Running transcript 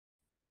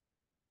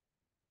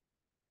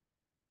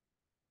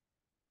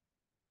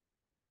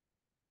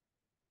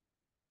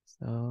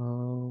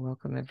So,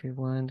 welcome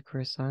everyone to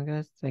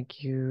Kurasanga.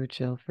 Thank you,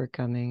 Jill, for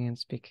coming and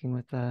speaking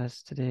with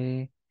us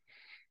today.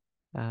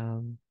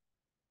 Jill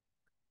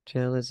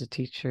is a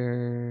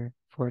teacher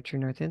for True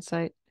North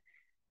Insight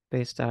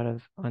based out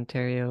of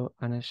Ontario,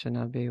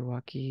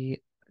 Anishinaabe,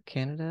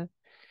 Canada.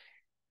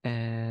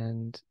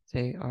 And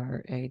they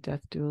are a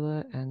death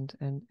doula and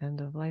an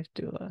end-of-life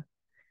doula.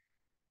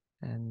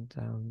 And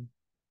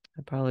I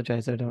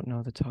apologize, I don't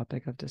know the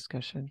topic of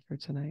discussion for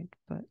tonight,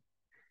 but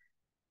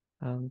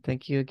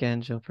thank you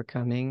again, Jill, for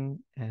coming,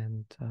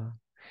 and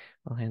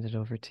I'll hand it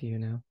over to you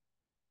now.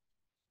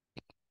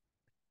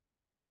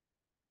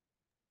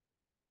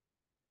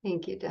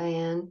 Thank you,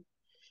 Diane.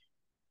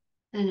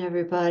 And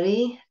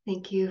everybody,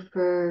 thank you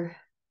for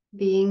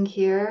being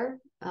here.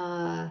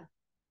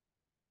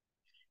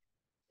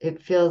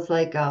 It feels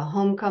like a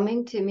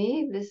homecoming to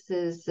me. This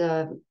is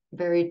a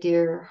very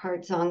dear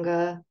heart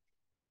sangha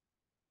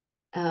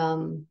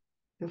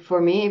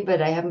for me,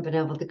 but I haven't been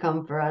able to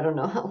come for I don't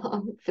know how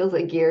long. It feels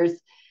like years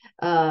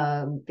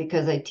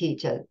because I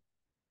teach at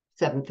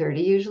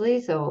 7:30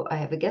 usually. So I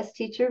have a guest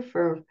teacher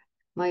for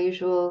my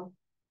usual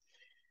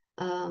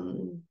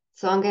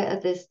sangha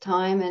at this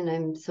time, and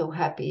I'm so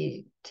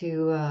happy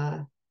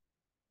to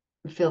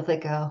feels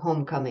like a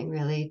homecoming,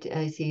 really.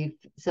 I see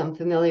some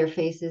familiar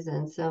faces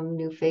and some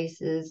new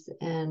faces,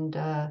 and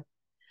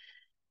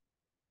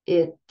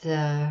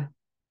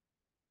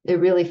it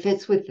really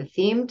fits with the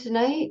theme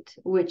tonight,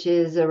 which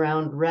is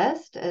around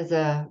rest as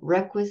a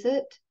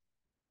requisite.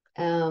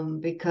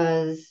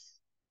 Because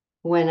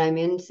when I'm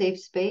in safe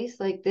space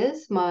like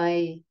this,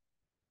 my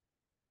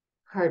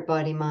heart,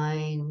 body,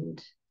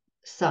 mind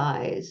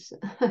sighs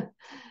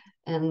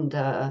and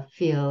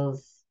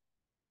feels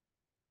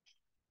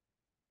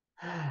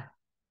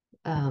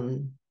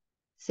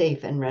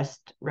safe and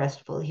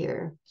restful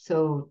here.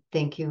 So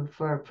thank you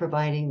for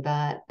providing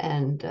that,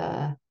 and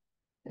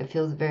it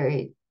feels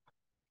very,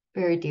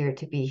 very dear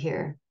to be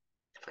here.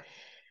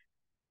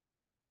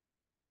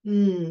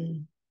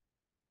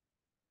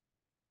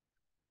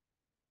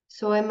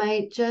 So I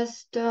might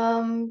just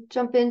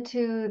jump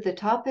into the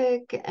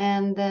topic,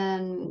 and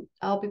then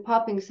I'll be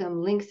popping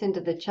some links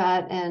into the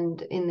chat, and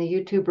in the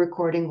YouTube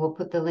recording, we'll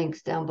put the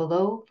links down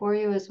below for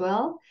you as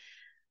well.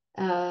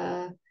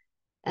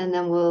 And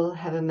then we'll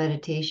have a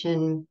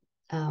meditation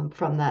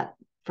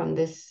from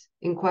this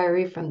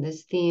inquiry, from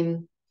this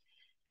theme.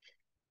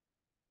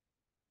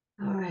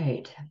 All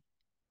right.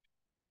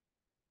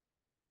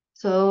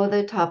 So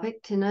the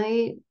topic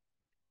tonight,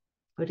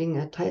 putting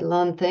a title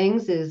on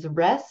things, is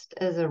rest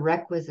as a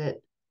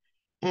requisite.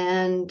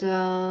 And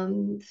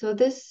so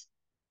this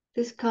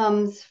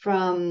comes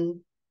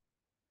from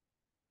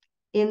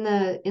in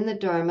the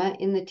Dharma,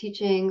 in the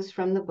teachings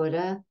from the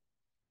Buddha.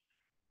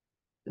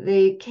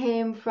 They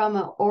came from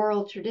an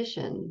oral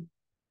tradition,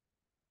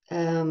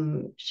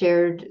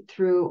 shared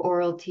through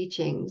oral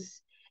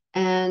teachings.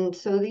 And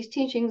so these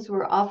teachings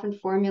were often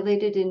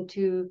formulated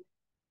into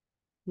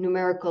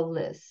numerical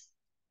lists.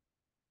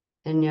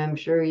 And I'm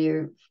sure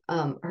you've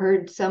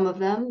heard some of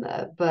them,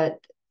 but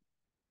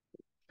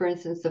for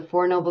instance, the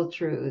Four Noble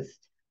Truths,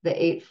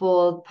 the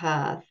Eightfold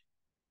Path,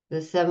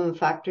 the Seven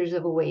Factors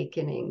of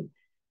Awakening,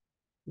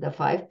 the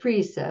Five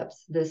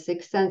Precepts, the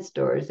Six Sense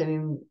Doors. I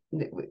mean,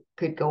 we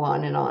could go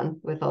on and on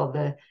with all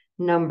the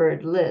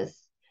numbered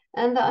lists.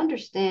 And the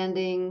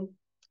understanding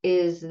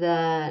is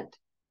that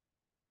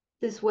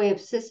this way of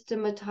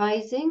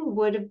systematizing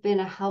would have been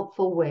a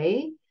helpful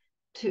way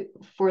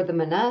for the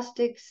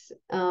monastics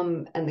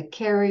and the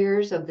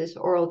carriers of this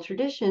oral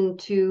tradition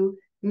to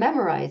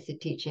memorize the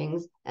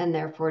teachings and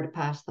therefore to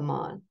pass them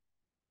on.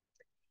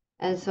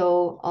 And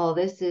so all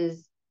this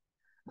is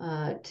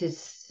to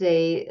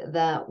say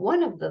that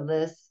one of the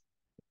lists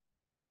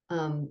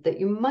that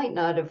you might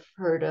not have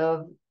heard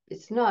of,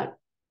 it's not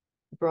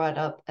brought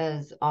up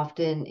as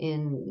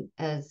often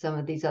as some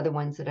of these other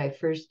ones that I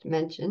first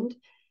mentioned.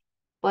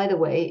 By the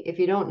way, if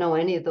you don't know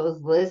any of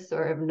those lists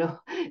or have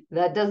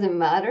that doesn't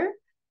matter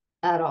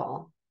at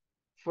all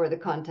for the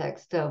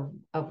context of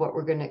what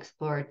we're going to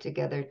explore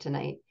together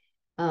tonight.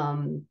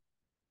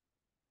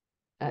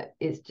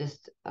 Is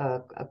just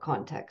a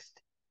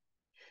context.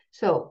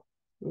 So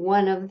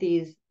one of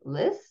these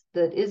lists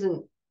that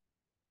isn't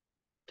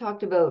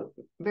talked about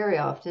very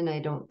often, I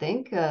don't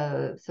think.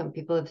 Some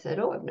people have said,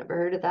 oh, I've never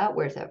heard of that.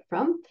 Where's that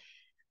from?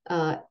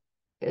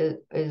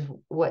 Is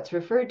what's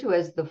referred to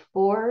as the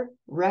four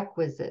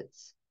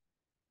requisites.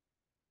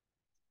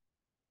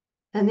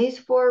 And these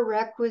four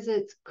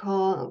requisites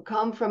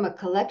come from a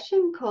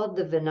collection called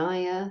the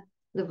Vinaya.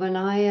 The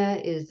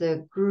Vinaya is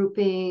a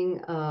grouping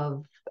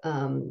of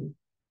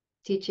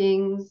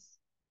teachings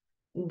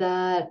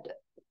that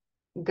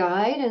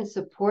guide and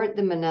support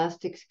the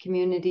monastics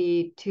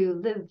community to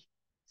live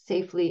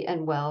safely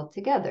and well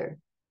together.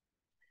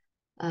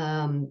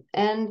 And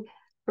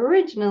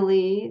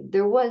originally,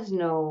 there was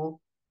no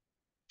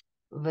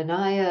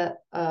Vinaya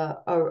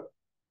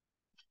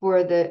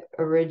for the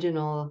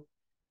original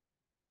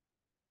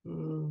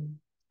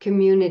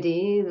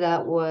community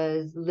that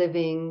was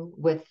living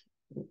with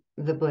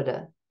the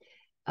Buddha.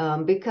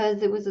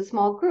 because it was a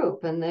small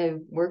group and they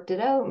worked it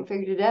out and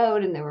figured it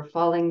out, and they were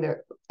following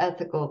their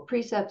ethical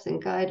precepts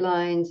and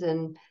guidelines,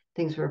 and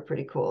things were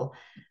pretty cool,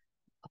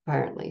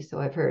 apparently. So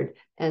I've heard.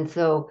 And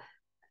so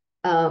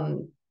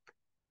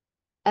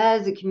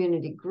as the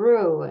community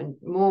grew and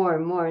more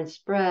and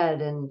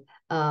spread, and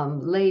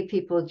lay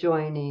people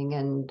joining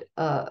and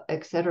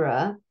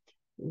etc.,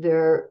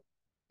 there,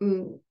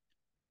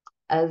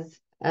 as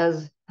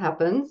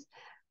happens,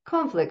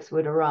 conflicts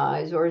would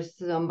arise, or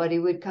somebody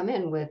would come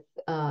in with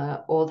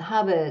old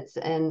habits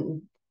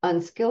and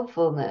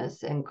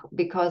unskillfulness and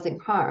be causing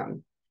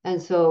harm.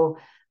 And so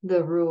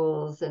the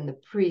rules and the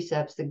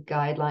precepts, the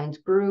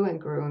guidelines grew and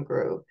grew and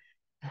grew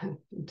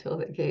until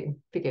they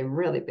became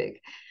really big.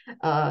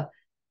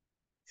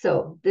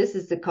 So this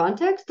is the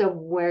context of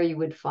where you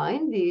would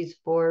find these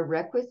four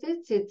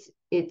requisites.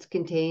 It's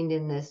contained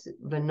in this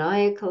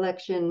Vinaya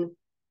collection,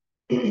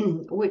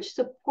 which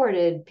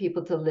supported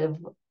people to live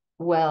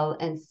well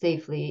and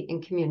safely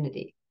in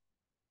community.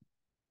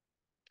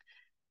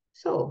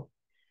 So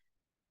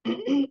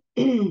these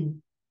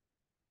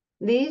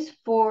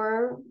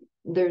are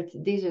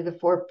the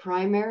four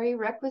primary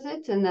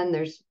requisites, and then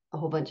there's a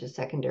whole bunch of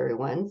secondary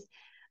ones.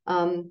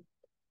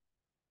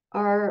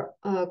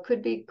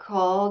 Could be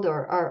called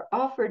or are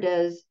offered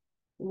as,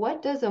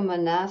 what does a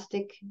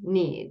monastic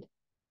need?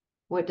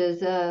 What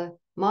does a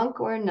monk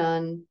or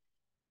nun,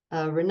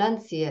 a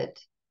renunciate,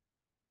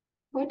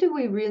 what do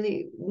we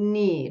really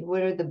need?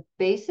 What are the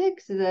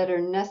basics that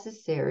are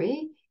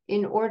necessary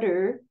in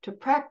order to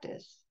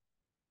practice,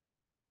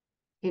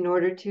 in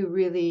order to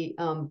really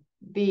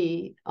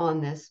be on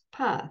this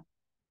path?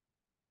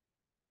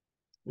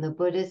 The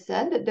Buddha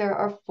said that there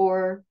are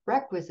four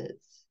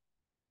requisites: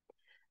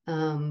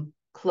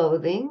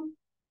 clothing,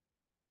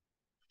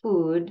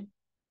 food,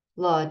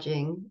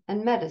 lodging,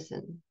 and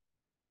medicine.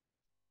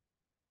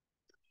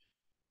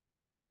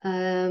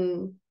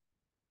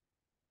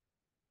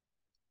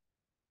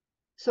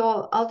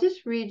 So I'll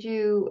just read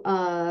you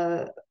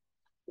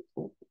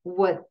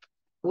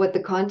what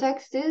the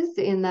context is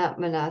in that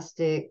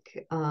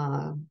monastic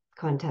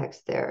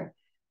context there.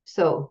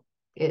 So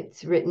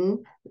it's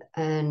written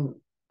and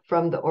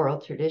from the oral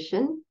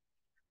tradition.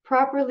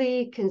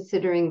 Properly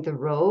considering the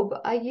robe,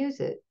 I use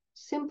it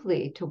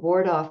simply to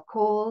ward off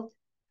cold,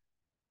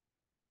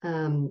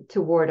 to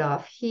ward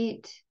off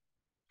heat,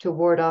 to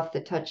ward off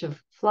the touch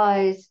of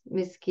flies,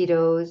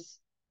 mosquitoes,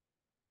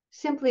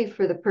 simply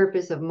for the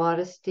purpose of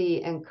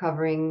modesty and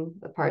covering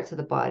the parts of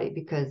the body,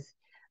 because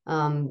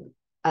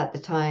at the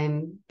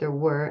time there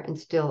were and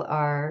still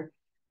are,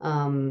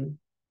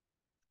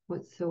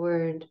 what's the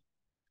word?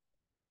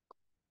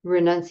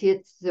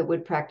 Renunciates that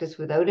would practice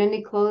without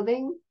any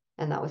clothing,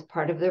 and that was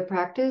part of their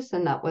practice,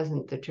 and that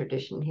wasn't the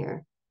tradition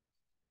here.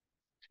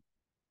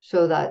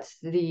 So that's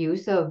the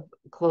use of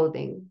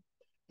clothing,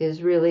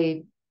 is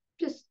really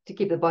just to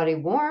keep the body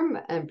warm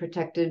and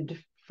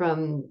protected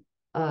from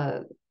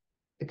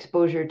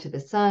exposure to the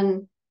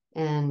sun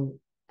and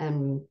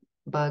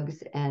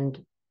bugs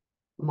and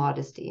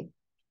modesty.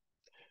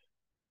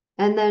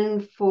 And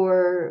then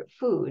for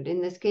food,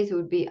 in this case, it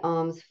would be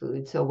alms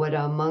food. So what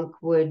a monk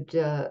would,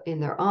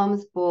 in their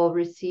alms bowl,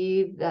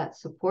 receive that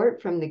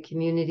support from the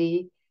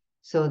community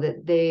so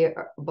that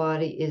their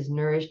body is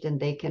nourished and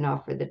they can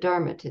offer the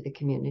Dharma to the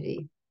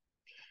community.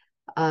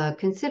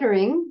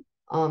 Considering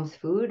alms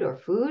food or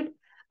food,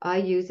 I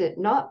use it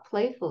not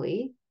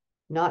playfully,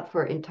 not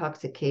for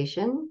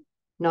intoxication,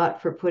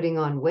 not for putting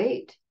on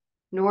weight,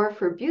 nor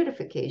for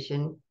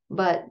beautification,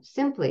 but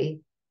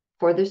simply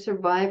for the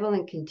survival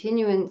and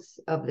continuance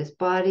of this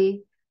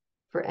body,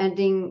 for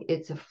ending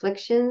its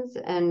afflictions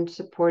and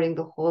supporting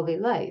the holy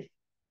life.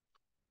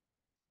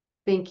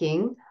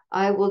 Thinking,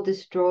 I will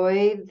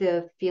destroy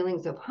the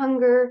feelings of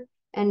hunger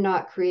and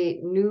not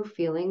create new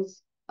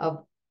feelings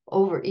of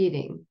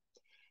overeating.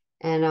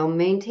 And I'll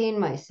maintain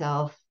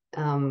myself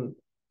and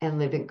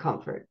live in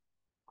comfort.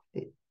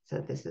 So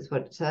this is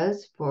what it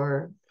says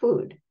for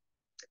food.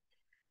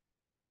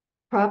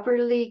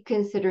 Properly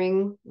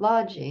considering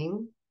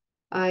lodging,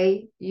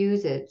 I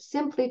use it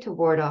simply to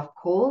ward off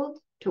cold,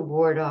 to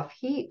ward off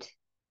heat,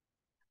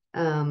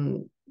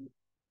 to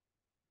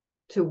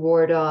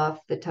ward off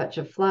the touch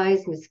of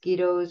flies,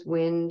 mosquitoes,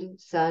 wind,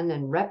 sun,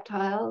 and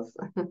reptiles,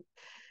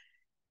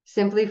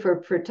 simply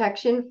for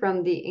protection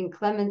from the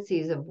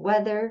inclemencies of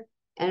weather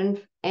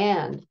and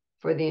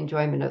for the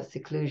enjoyment of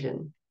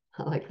seclusion.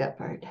 I like that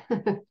part.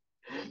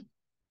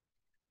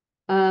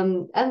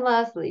 And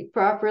lastly,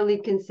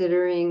 properly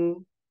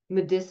considering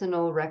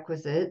medicinal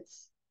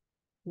requisites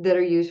that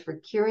are used for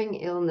curing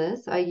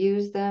illness, I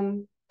use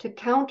them to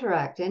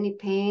counteract any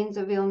pains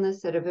of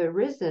illness that have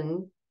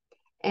arisen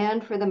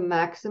and for the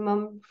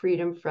maximum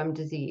freedom from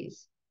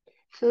disease.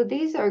 So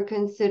these are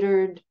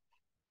considered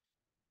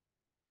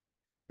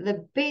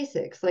the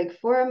basics, like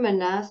for a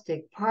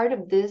monastic, part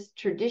of this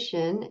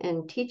tradition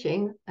and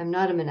teaching. I'm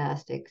not a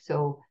monastic,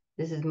 so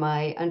this is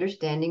my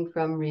understanding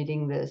from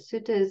reading the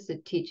suttas, the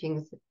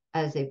teachings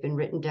as they've been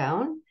written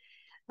down,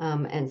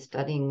 and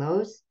studying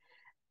those.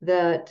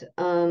 that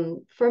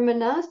for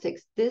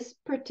monastics, this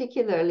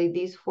particularly,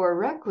 these four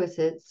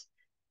requisites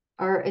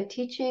are a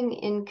teaching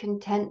in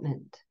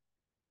contentment.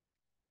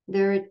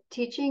 They're a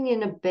teaching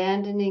in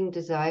abandoning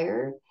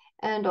desire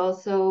and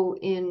also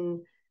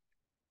in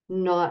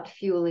not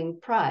fueling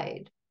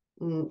pride,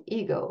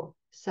 ego,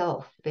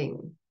 self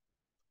thing.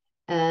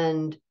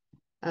 And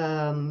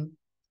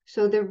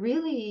so they're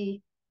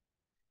really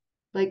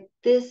like,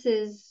 this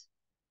is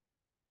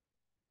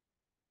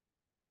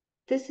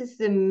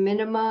the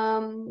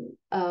minimum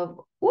of,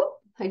 whoop,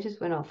 I just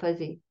went all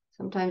fuzzy.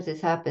 Sometimes this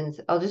happens.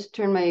 I'll just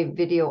turn my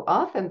video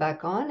off and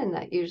back on, and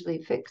that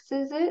usually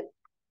fixes it.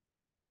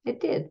 It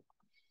did.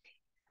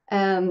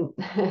 And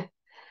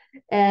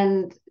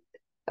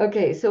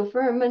okay, so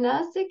for a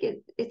monastic,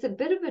 it's a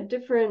bit of a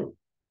different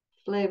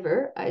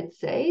flavor, I'd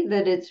say,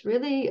 that it's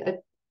really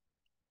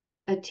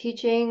a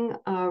teaching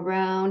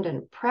around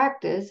and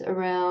practice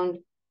around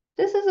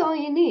this is all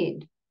you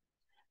need,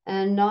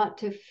 and not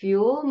to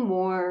fuel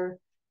more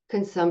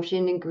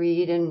consumption and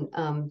greed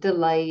and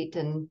delight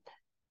and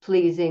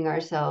pleasing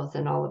ourselves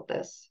and all of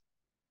this.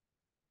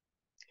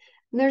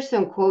 And there's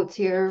some quotes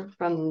here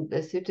from the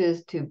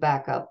suttas to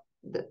back up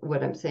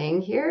what I'm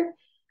saying here.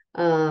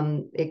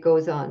 It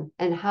goes on.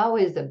 And how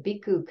is a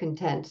bhikkhu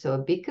content? So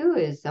a bhikkhu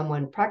is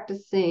someone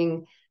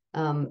practicing,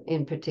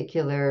 in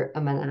particular,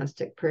 a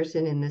monastic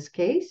person in this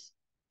case.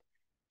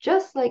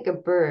 Just like a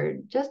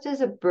bird, just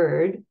as a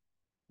bird,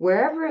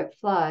 wherever it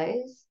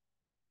flies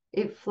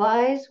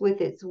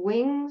with its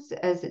wings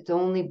as its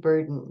only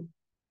burden.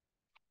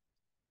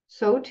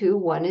 So too,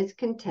 one is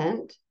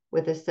content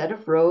with a set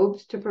of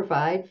robes to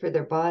provide for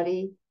their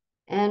body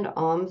and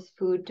alms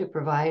food to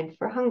provide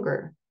for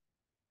hunger.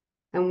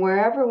 And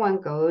wherever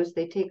one goes,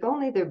 they take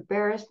only their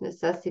barest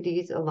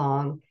necessities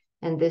along,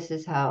 and this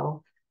is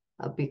how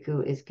a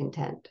bhikkhu is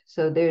content.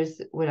 So there's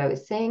what I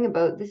was saying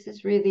about this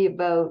is really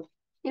about,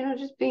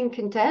 just being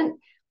content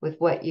with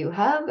what you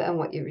have and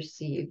what you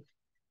receive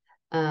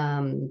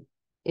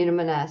in a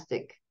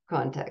monastic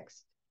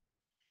context.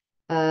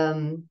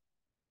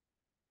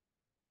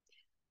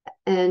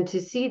 And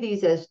to see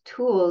these as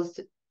tools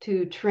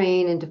to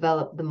train and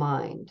develop the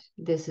mind.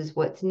 This is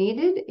what's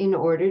needed in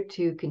order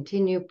to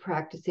continue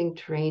practicing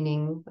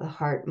training the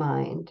heart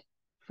mind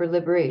for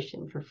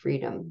liberation, for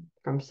freedom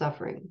from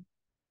suffering.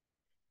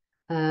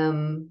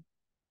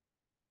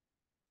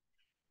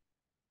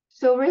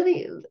 So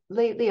really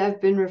lately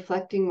I've been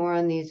reflecting more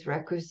on these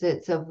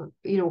requisites of,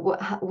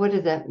 what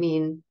does that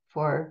mean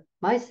for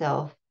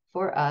myself,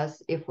 for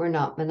us, if we're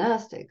not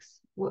monastics?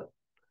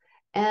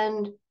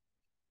 And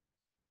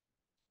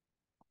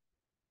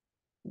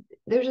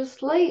there's a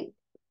slight,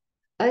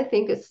 I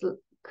think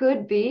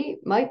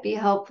might be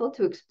helpful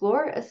to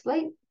explore a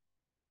slight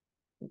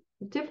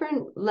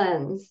different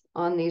lens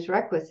on these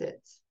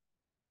requisites.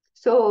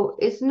 So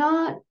it's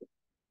not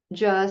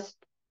just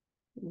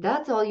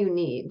that's all you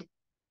need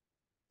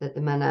that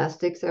the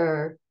monastics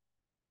are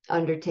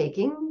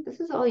undertaking. This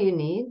is all you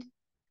need.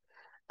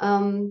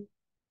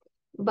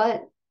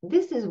 But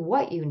this is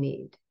what you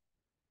need.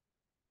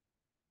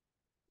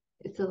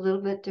 It's a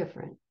little bit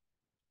different.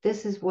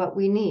 This is what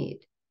we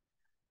need.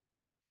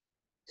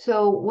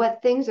 So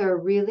what things are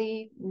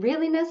really,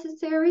 really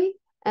necessary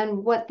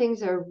and what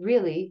things are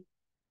really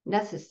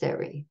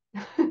necessary.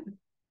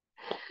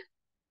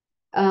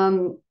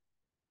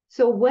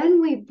 So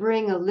when we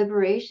bring a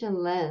liberation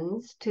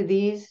lens to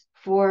these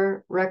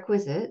four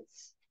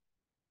requisites,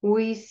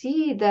 we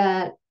see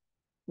that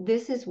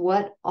this is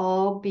what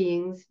all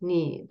beings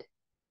need.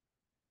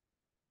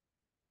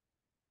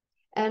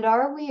 And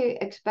are we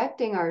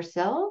expecting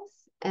ourselves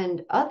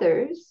and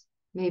others,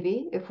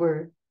 maybe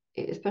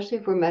especially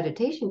if we're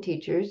meditation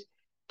teachers,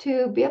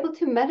 to be able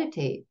to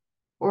meditate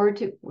or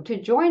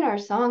to join our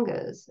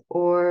sanghas,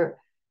 or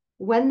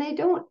when they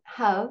don't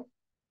have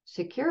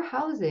secure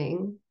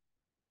housing,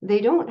 they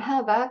don't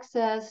have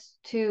access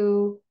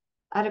to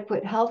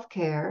adequate health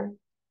care,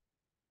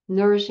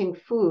 nourishing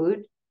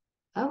food.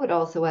 I would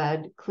also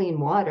add clean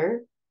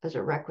water as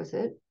a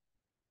requisite.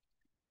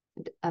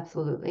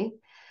 Absolutely.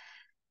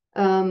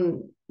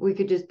 We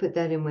could just put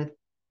that in with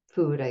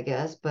food, I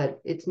guess,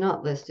 but it's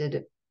not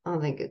listed. I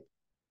don't think it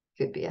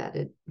could be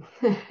added.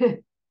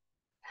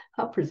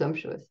 How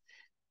presumptuous,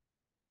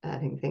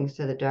 adding things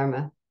to the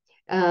Dharma.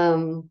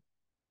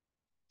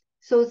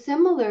 So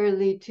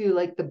similarly to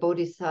like the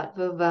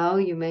Bodhisattva vow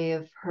you may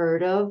have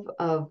heard of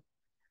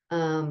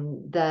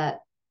that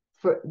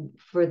for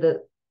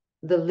the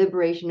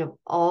liberation of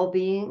all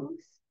beings,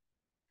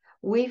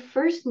 we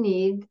first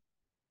need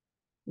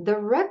the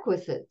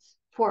requisites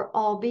for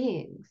all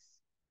beings.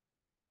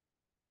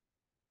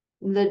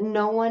 That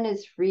no one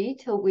is free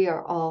till we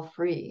are all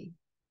free.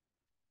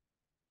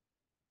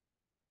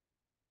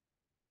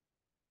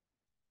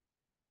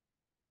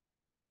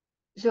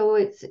 So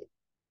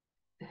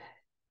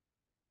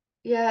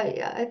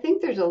yeah, I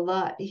think there's a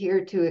lot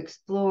here to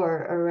explore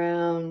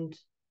around,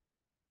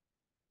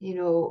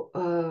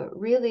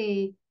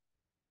 really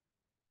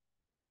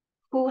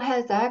who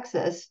has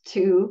access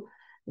to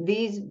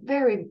these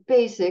very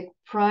basic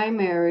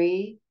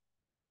primary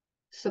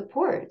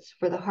supports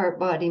for the heart,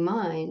 body,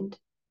 mind,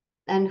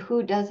 and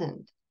who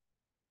doesn't.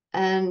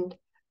 And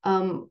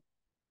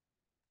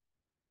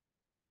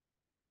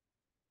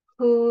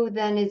who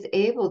then is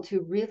able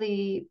to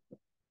really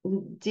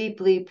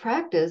deeply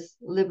practice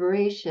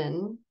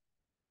liberation,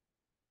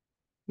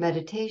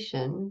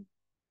 meditation,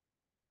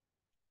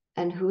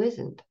 and who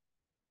isn't.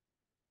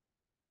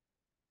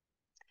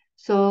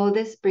 So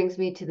this brings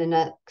me to the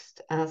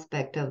next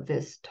aspect of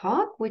this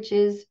talk, which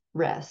is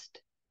rest.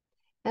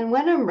 And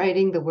when I'm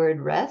writing the word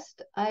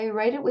rest, I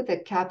write it with a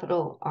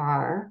capital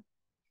R,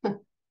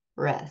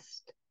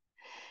 rest.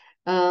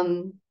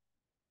 And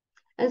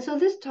so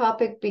this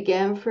topic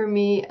began for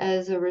me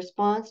as a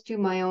response to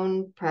my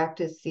own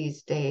practice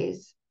these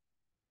days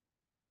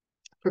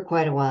for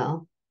quite a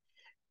while.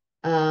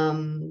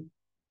 The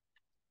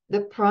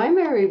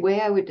primary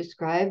way I would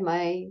describe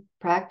my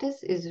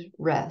practice is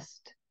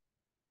rest.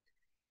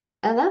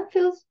 And that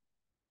feels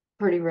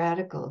pretty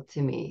radical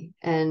to me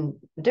and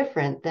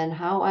different than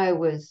how I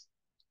was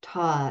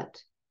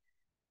taught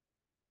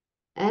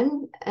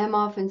and am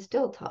often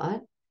still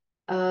taught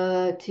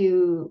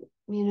to,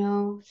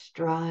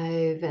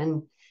 strive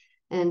and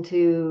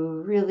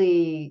to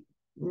really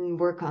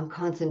work on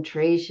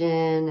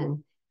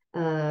concentration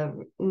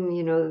and,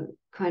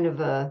 kind of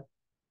a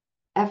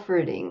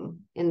efforting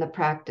in the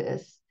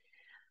practice.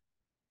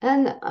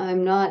 And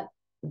I'm not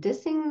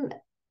dissing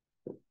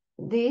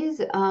these,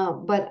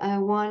 but I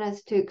want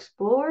us to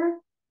explore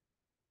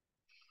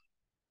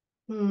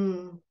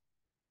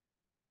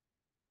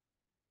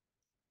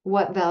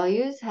what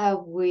values have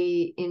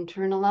we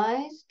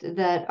internalized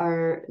that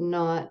are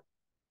not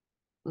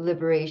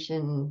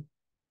liberation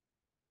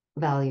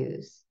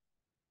values.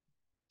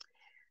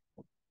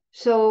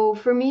 So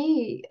for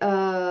me,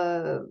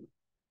 I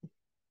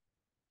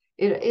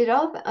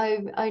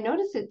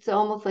notice it's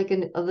almost like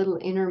a little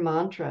inner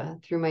mantra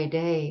through my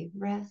day.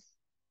 Rest,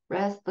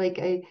 rest. Like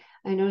I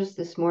noticed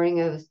this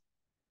morning I was,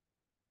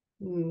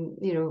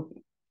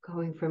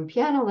 going from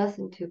piano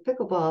lesson to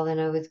pickleball, and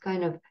I was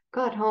kind of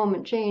got home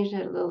and changed,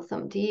 had a little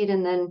something to eat,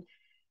 and then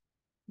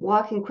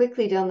walking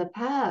quickly down the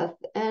path,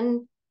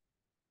 and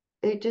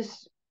it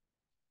just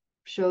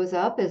shows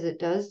up as it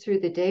does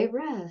through the day.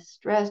 Rest,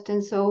 rest.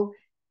 And so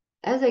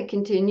as I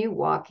continue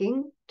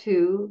walking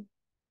to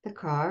the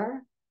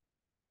car,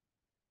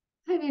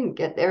 I didn't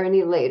get there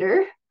any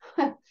later.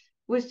 It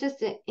was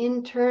just an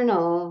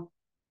internal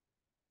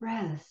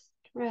rest,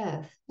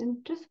 rest,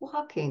 and just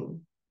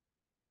walking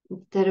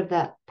instead of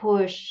that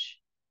push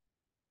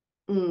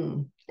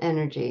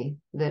energy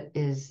that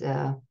is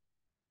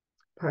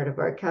part of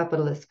our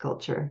capitalist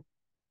culture.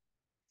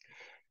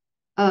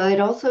 It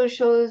also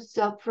shows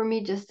up for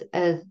me just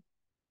as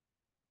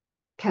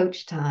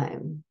couch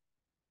time.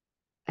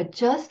 I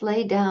just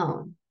lay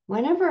down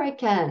whenever I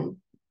can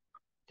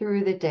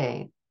through the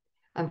day.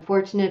 I'm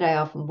fortunate I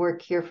often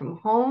work here from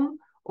home,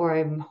 or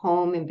I'm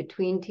home in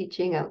between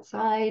teaching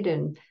outside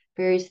and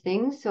various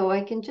things. So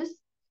I can just,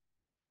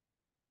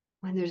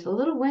 when there's a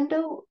little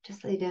window,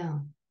 just lay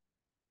down.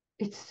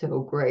 It's so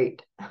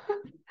great.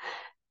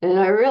 And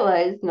I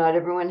realize not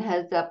everyone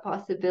has that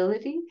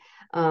possibility.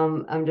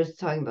 I'm just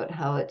talking about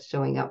how it's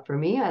showing up for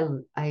me.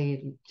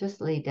 I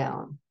just lay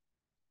down.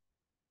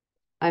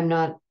 I'm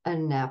not a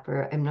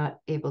napper. I'm not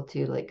able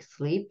to like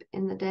sleep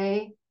in the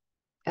day.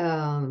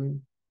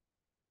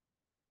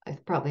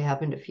 It's probably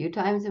happened a few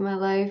times in my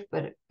life,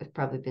 but I've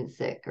probably been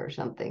sick or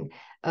something.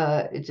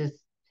 But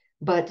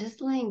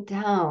just laying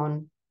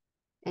down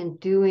and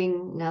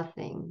doing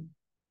nothing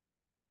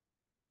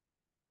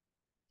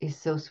is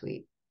so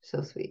sweet,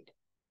 so sweet.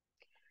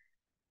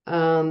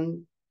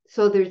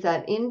 So there's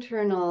that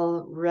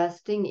internal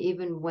resting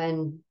even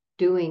when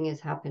doing is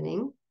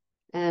happening,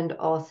 and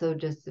also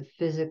just the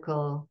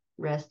physical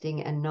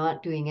resting and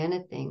not doing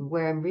anything,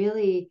 where I'm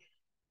really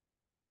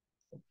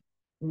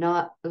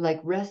not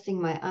like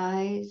resting my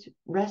eyes,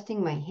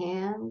 resting my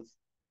hands.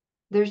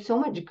 There's so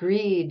much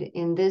greed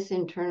in this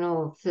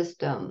internal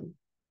system.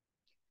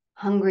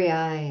 Hungry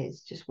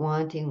eyes, just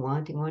wanting,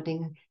 wanting,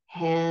 wanting.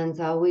 Hands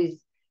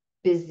always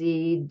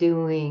busy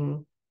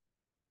doing,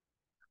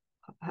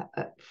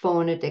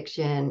 phone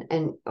addiction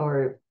and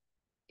or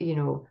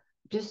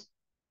just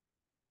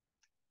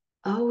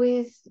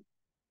always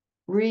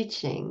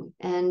reaching,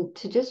 and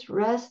to just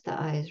rest the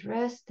eyes,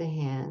 rest the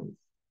hands,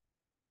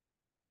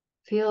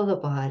 feel the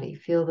body,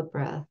 feel the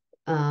breath,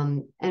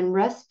 and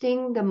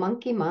resting the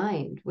monkey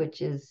mind,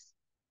 which is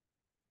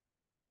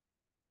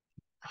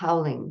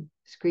howling,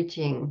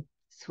 screeching,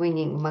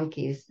 swinging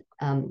monkeys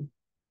in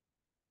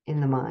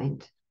the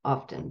mind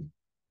often.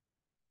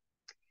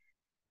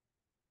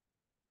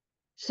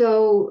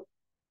 So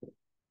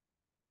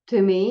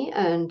to me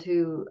and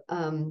to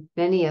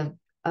many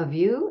of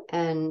you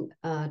and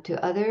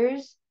to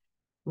others,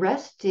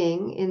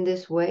 resting in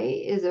this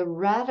way is a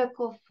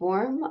radical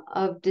form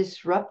of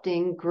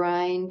disrupting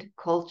grind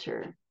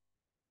culture.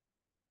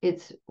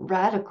 It's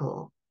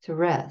radical to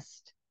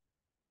rest.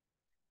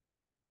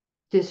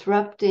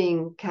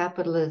 Disrupting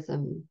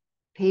capitalism,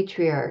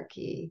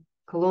 patriarchy,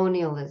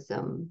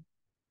 colonialism,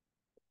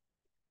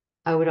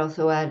 I would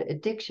also add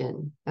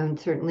addiction and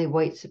certainly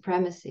white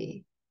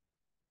supremacy.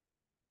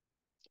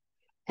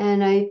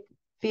 And I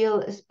feel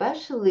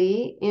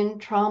especially in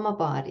trauma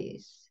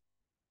bodies,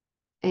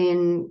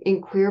 in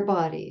queer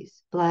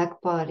bodies,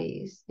 Black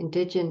bodies,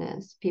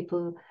 Indigenous,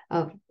 people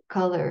of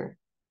color,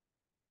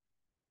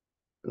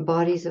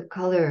 bodies of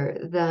color,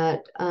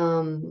 that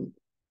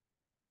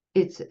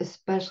it's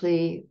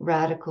especially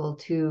radical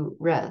to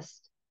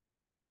rest.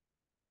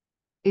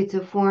 It's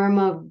a form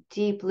of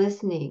deep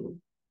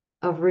listening,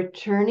 of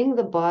returning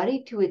the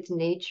body to its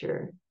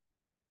nature.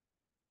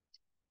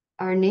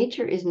 Our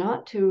nature is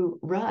not to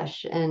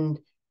rush and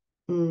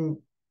mm,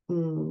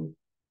 mm,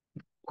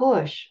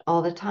 push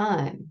all the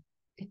time.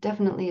 It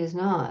definitely is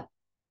not.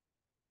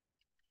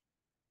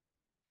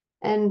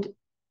 And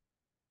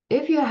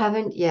if you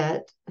haven't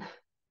yet,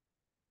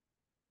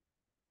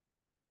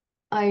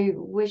 I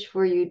wish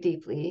for you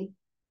deeply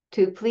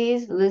to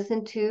please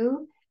listen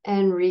to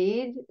and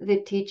read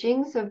the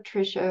teachings of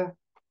Tricia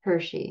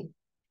Hershey.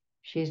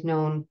 She's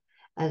known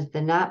as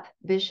the Nap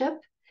Bishop,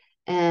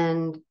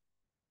 and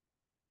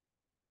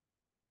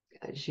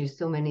she's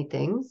so many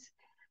things.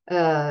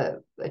 Uh,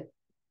 a,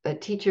 a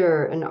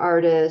teacher, an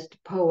artist,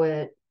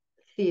 poet,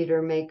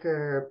 theater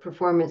maker,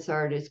 performance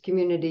artist,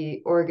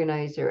 community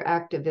organizer,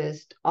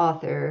 activist,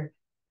 author,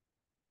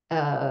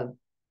 uh,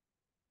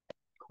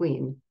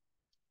 queen.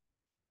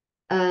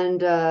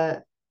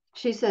 And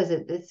she says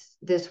it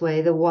this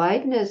way: the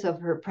wideness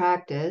of her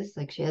practice,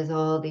 like she has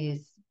all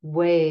these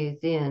ways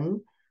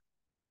in.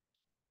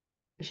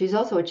 She's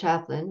also a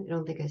chaplain. I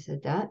don't think I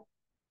said that.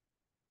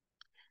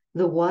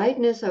 The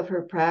wideness of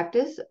her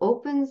practice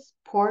opens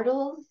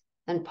portals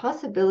and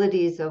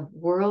possibilities of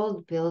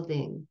world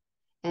building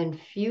and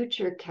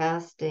future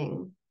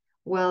casting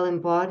while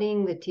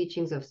embodying the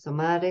teachings of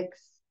somatics,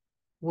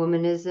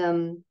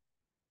 womanism,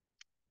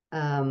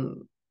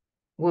 um,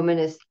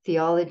 womanist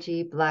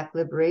theology, Black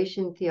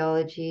liberation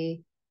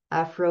theology,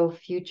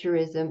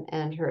 Afrofuturism,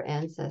 and her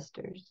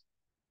ancestors.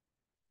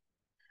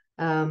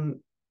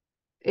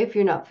 If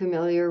you're not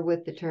familiar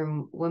with the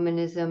term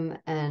womanism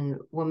and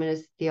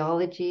womanist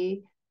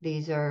theology,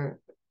 these are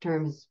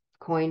terms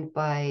coined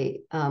by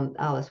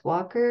Alice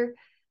Walker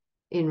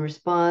in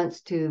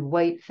response to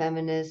white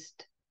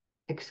feminist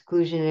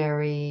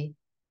exclusionary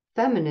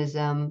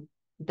feminism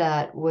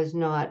that was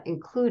not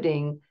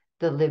including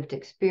the lived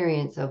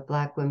experience of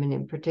Black women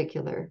in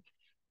particular.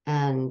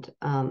 And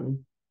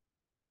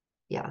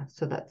yeah,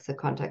 so that's the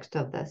context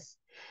of this.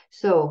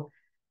 So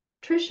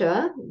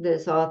Tricia,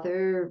 this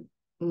author,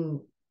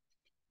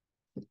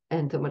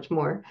 and so much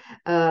more,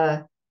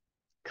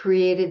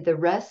 created the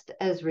rest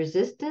as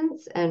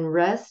resistance and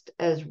rest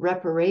as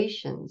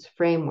reparations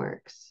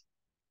frameworks.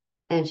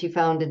 And she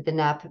founded the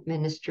NAP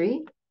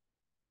ministry.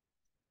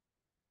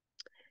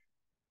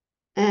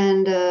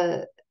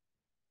 And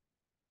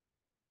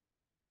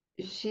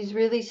she's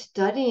really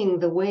studying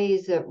the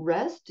ways that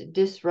rest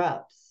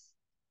disrupts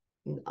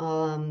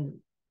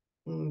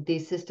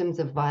these systems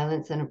of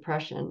violence and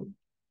oppression,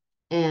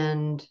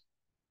 and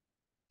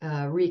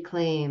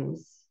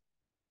reclaims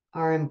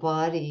our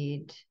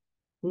embodied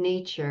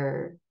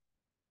nature,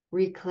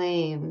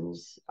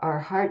 reclaims our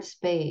heart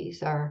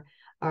space, our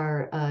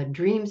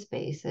dream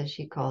space, as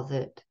she calls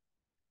it.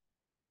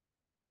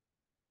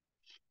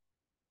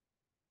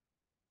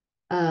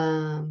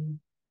 Not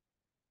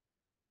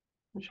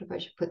sure if I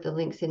should put the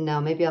links in now.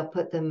 Maybe I'll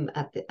put them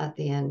at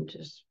the end.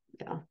 Just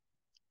yeah.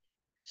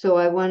 So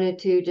I wanted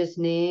to just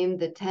name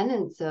the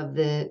tenets of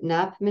the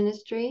NAP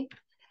ministry,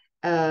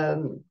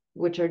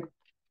 which are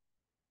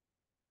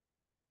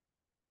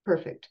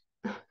perfect.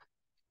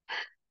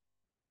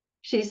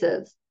 She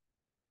says,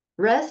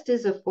 rest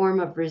is a form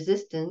of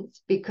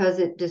resistance because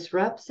it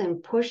disrupts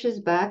and pushes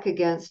back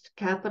against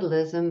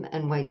capitalism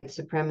and white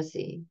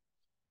supremacy.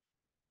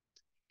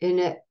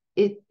 In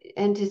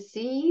and to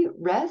see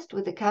rest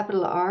with a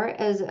capital R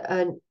as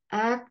an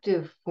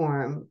active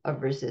form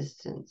of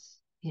resistance.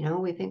 You know,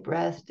 we think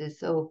rest is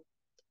so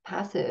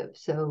passive,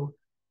 so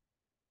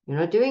you're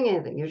not doing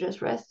anything, you're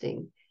just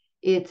resting.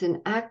 It's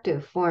an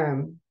active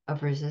form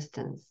of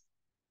resistance.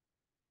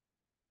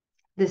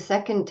 The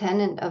second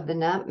tenet of the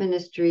NAP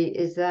ministry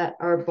is that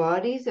our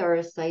bodies are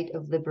a site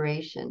of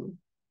liberation.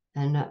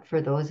 And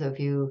for those of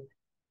you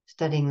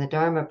studying the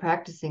Dharma,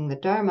 practicing the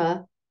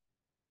Dharma,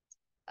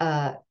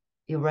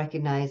 you'll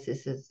recognize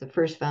this is the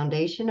first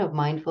foundation of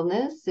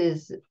mindfulness,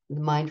 is the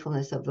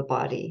mindfulness of the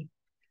body.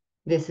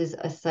 This is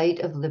a site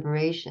of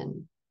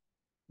liberation.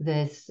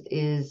 This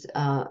is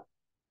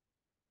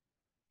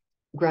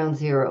ground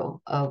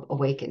zero of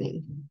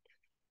awakening.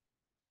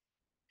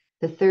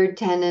 The third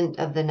tenet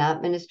of the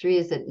NAP ministry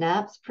is that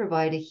NAPs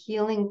provide a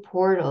healing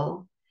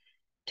portal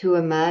to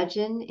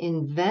imagine,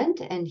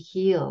 invent, and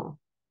heal.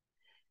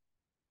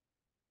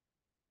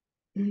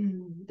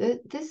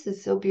 This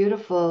is so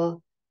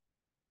beautiful.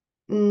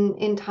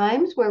 In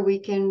times where we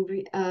can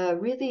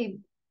really,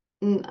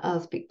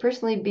 I'll speak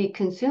personally, be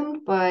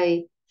consumed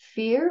by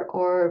fear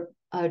or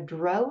a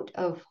drought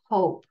of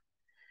hope,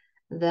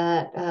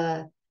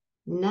 that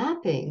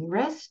napping,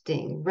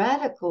 resting,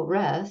 radical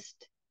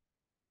rest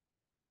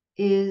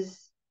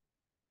is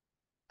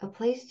a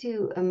place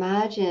to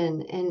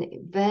imagine and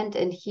vent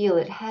and heal.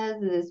 It has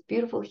this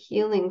beautiful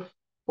healing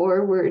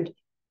forward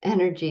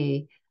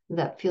energy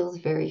that feels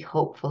very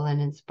hopeful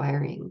and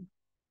inspiring.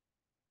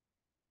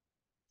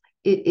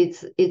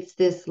 It's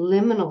this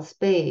liminal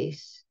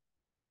space,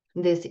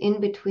 this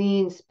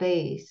in-between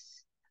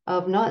space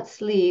of not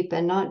sleep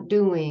and not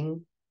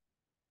doing,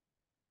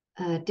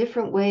 a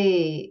different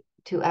way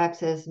to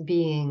access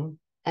being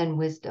and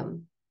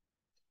wisdom.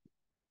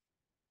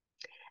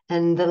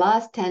 And the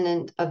last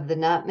tenet of the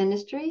Nap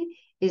Ministry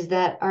is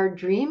that our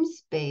dream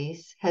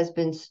space has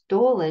been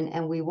stolen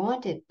and we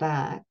want it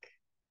back.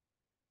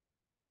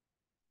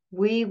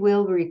 We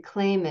will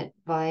reclaim it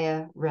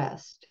via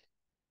rest.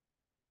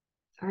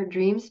 Our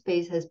dream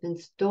space has been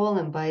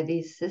stolen by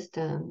these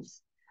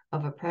systems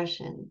of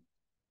oppression.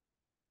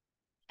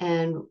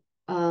 And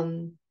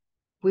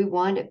we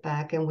want it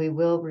back, and we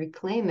will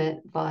reclaim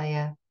it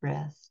via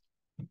rest.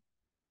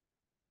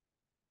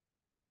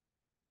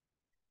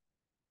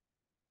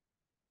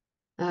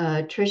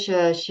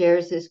 Tricia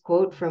shares this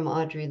quote from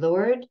Audre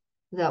Lorde,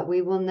 that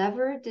we will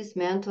never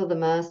dismantle the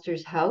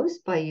master's house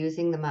by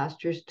using the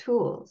master's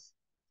tools.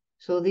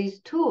 So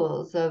these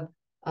tools of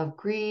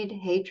greed,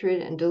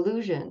 hatred, and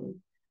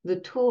delusion, the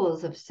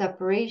tools of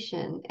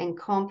separation and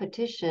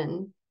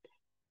competition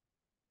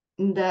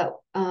that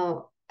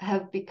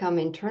have become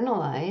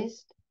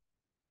internalized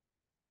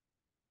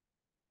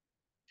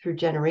through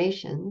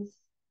generations,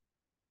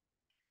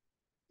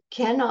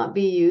 cannot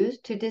be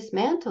used to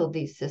dismantle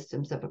these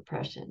systems of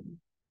oppression.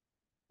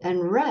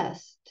 And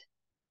rest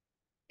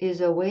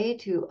is a way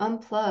to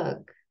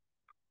unplug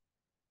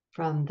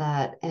from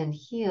that and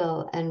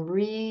heal and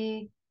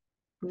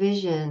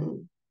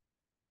revision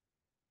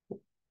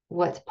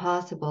what's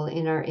possible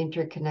in our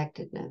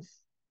interconnectedness.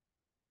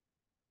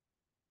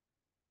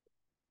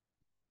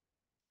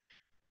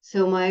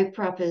 So my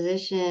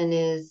proposition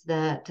is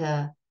that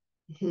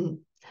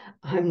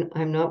I'm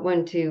not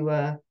one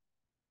to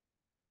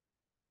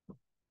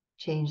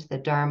change the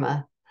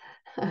Dharma.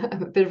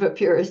 I'm a bit of a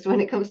purist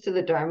when it comes to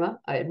the Dharma,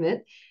 I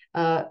admit.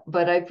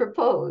 But I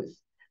propose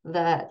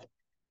that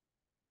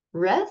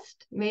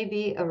rest may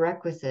be a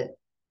requisite.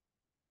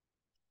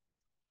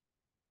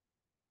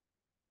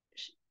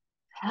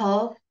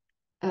 Health,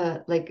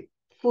 like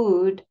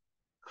food,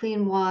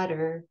 clean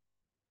water,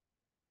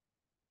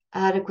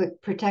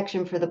 adequate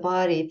protection for the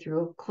body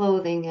through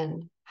clothing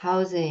and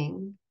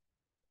housing,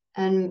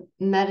 and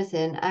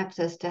medicine,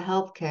 access to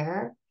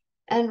healthcare,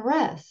 and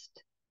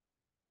rest.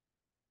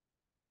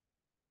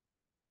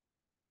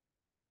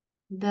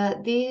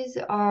 That these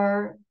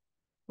are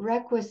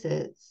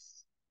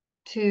requisites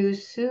to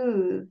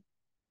soothe,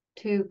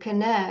 to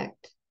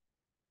connect,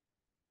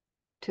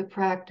 to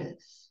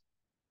practice.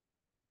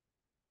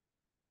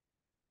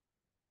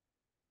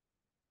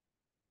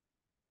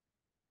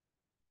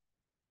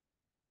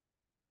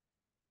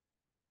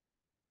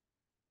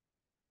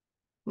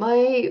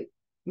 My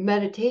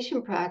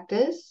meditation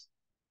practice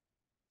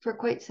for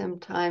quite some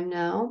time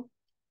now,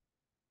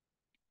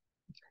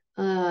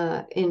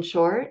 in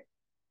short,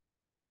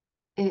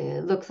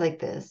 it looks like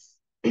this.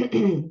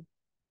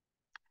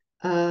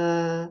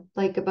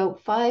 Like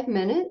about 5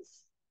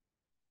 minutes,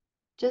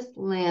 just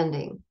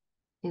landing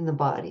in the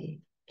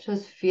body,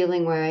 just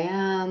feeling where I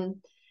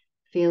am,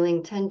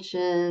 feeling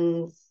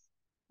tensions,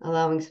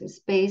 allowing some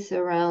space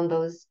around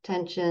those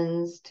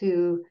tensions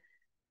to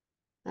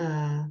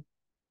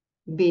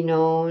be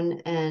known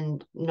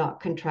and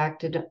not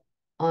contracted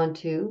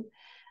onto.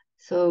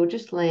 So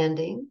just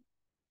landing.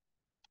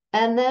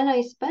 And then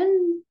I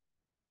spend,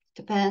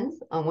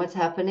 depends on what's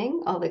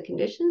happening, all the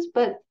conditions,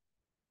 but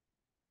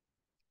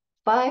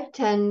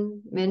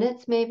 5-10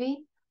 minutes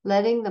maybe,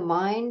 letting the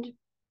mind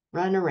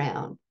run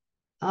around.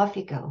 Off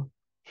you go.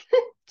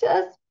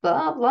 Just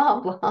blah,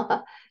 blah,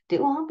 blah.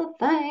 Do all the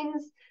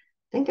things.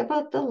 Think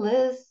about the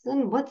list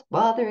and what's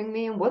bothering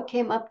me and what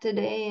came up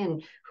today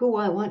and who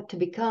I want to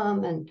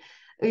become and,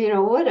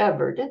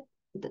 whatever.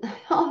 And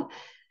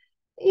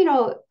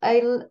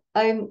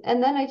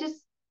then I just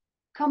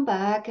come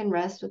back and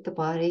rest with the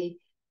body.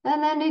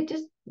 And then it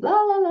just, la,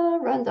 la, la,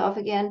 runs off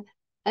again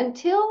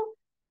until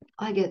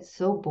I get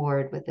so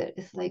bored with it.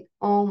 It's like,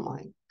 oh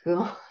my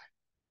God,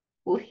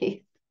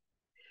 please.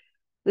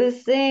 The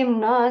same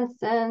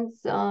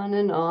nonsense on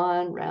and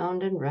on,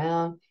 round and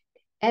round.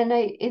 And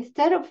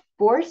instead of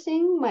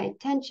forcing my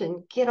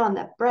attention, get on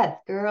that breath,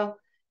 girl.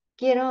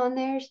 Get on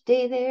there,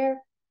 stay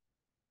there,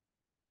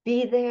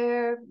 be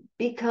there,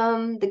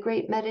 become the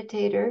great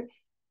meditator.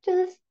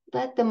 Just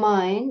let the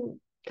mind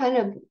kind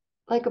of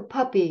like a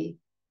puppy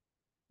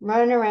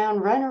run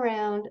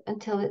around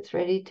until it's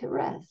ready to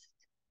rest.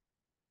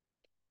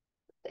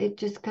 It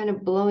just kind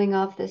of blowing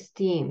off the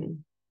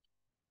steam.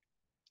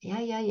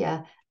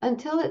 Yeah.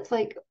 Until it's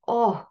like,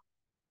 oh,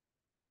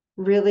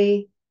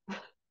 really?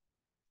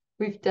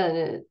 We've done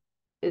it.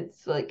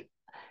 It's like,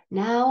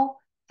 now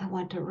I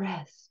want to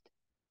rest.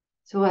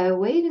 So I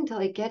wait until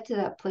I get to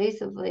that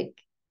place of like,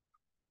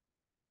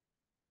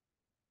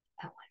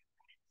 I want,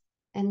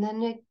 and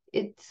then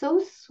it's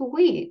so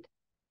sweet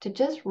to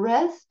just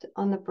rest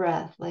on the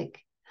breath. Like,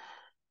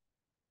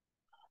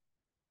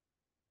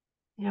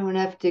 you don't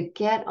have to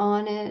get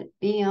on it,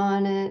 be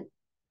on it,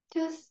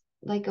 just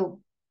like a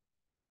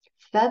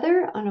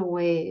feather on a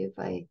wave.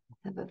 I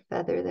have a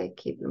feather that I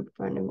keep in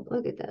front of me.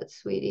 Look at that,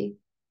 sweetie.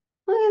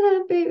 Look at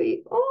that,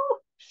 baby. Oh,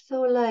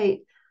 so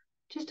light.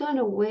 Just on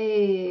a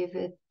wave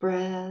at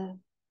breath.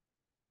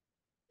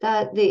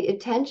 That the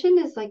attention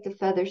is like the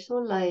feather, so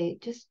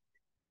light. Just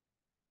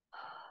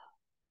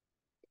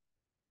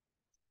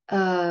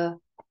I'm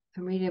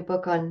reading a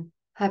book on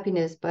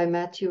happiness by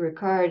Matthew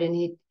Ricard, and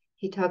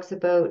he talks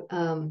about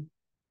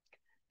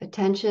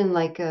attention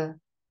like a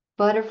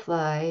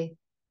butterfly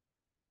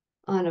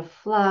on a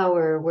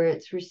flower where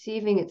it's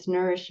receiving its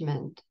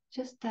nourishment.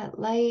 Just that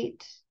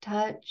light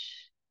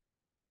touch,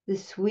 the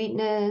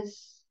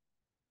sweetness.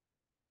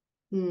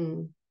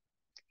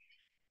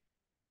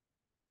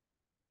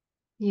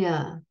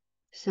 Yeah.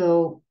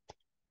 So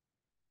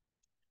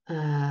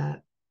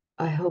I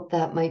hope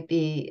that might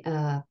be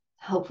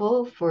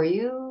helpful for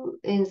you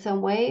in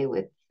some way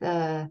with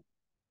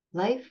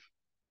life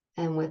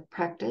and with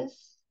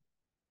practice.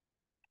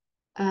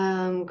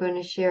 I'm going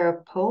to share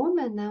a poem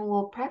and then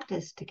we'll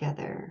practice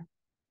together.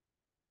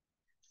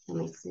 Let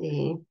me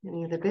see.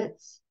 Any other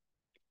bits?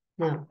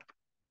 No.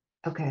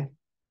 Okay.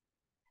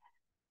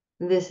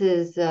 This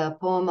is a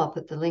poem. I'll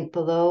put the link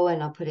below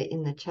and I'll put it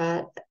in the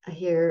chat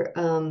here.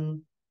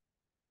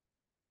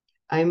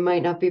 I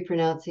might not be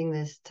pronouncing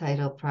this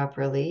title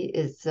properly.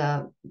 It's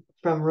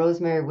from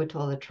Rosemary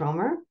Witola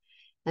Tromer,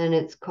 and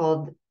it's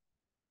called,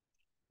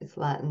 it's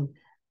Latin,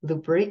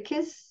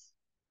 Lubricus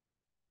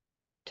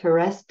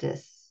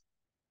terrestris.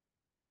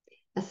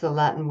 That's a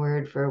Latin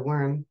word for a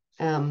worm,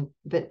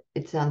 but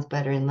it sounds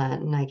better in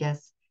Latin, I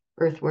guess.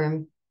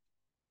 Earthworm.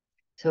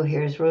 So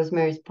here's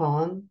Rosemary's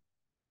poem.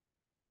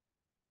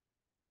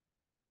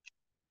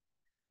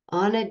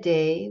 On a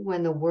day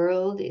when the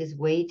world is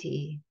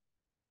weighty,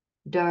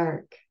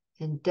 dark,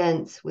 and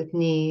dense with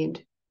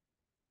need,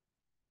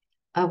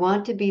 I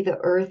want to be the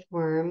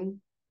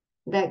earthworm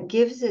that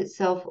gives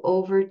itself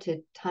over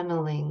to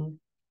tunneling.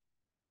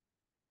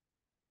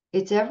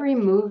 Its every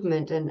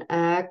movement an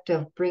act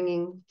of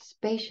bringing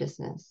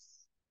spaciousness.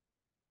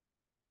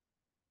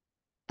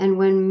 And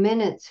when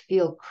minutes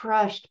feel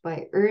crushed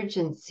by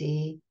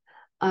urgency,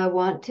 I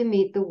want to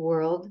meet the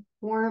world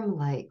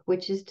worm-like,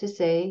 which is to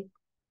say,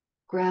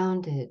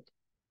 grounded,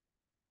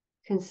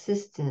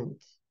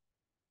 consistent,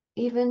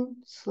 even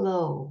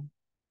slow.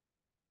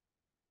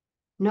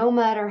 No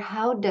matter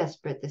how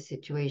desperate the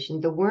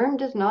situation, the worm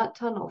does not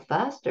tunnel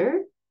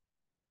faster,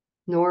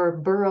 nor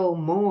burrow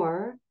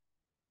more.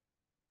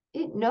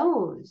 It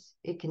knows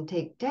it can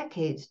take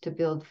decades to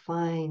build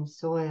fine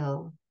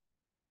soil.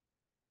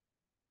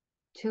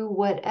 To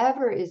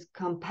whatever is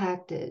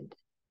compacted,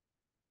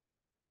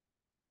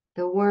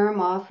 the worm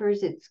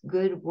offers its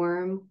good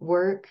worm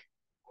work,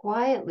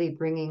 quietly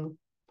bringing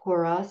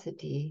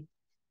porosity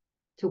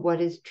to what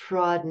is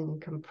trodden,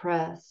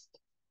 compressed.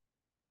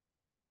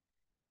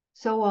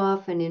 So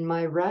often in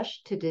my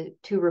rush to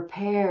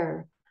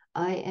repair,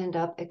 I end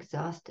up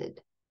exhausted.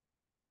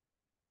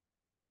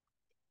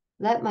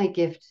 Let my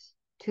gift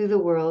to the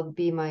world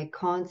be my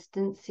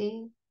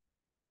constancy,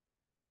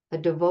 a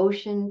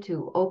devotion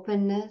to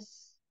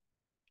openness,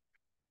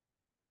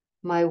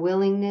 my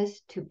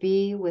willingness to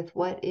be with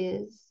what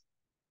is.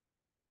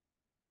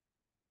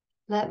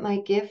 Let my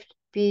gift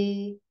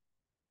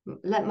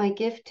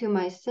to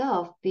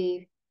myself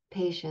be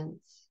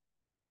patience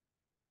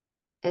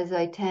as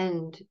I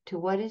tend to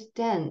what is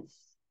dense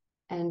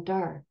and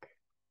dark.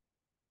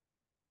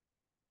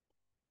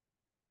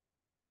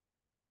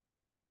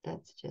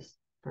 That's just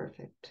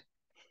perfect.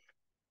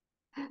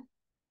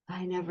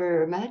 I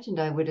never imagined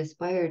I would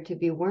aspire to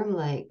be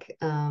worm-like,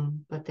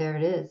 but there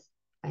it is.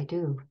 I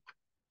do.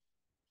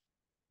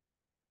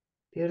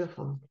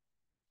 Beautiful.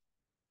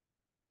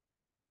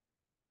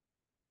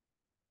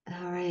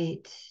 All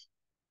right.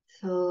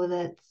 So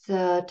let's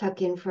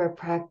tuck in for a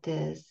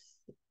practice.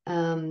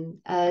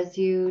 As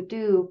you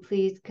do,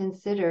 please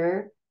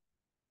consider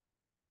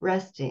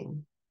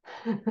resting.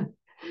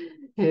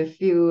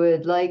 If you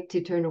would like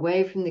to turn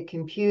away from the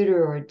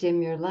computer or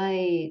dim your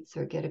lights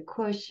or get a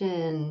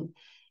cushion,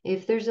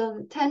 if there's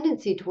a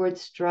tendency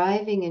towards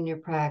striving in your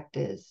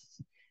practice,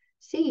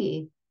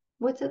 see,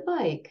 what's it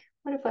like?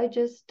 What if I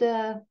just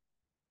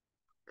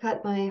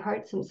cut my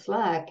heart some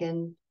slack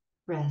and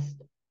rest?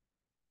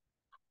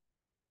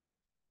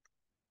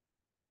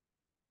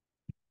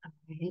 All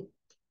right.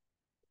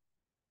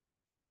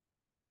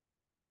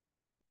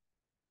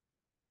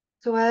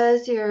 So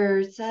as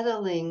you're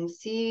settling,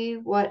 see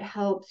what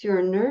helps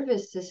your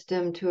nervous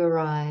system to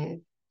arrive.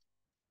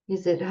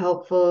 Is it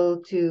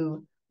helpful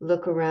to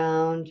look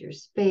around your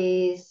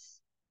space?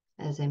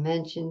 As I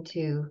mentioned,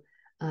 to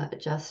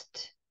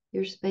adjust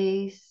your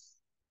space.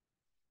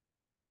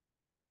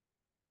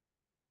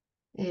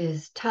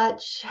 Is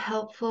touch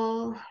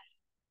helpful?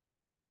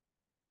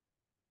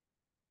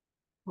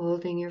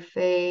 Holding your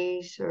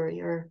face or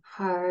your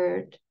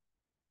heart,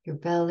 your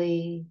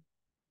belly.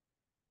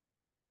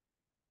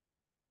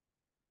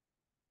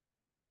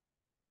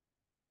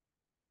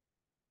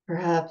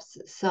 perhaps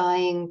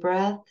sighing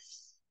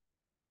breaths.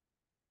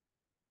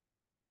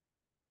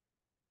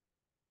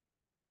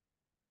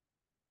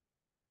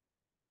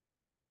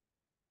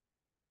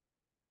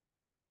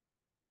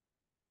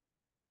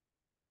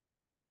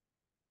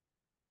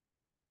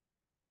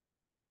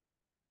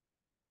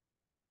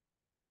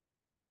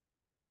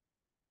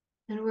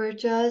 And we're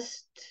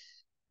just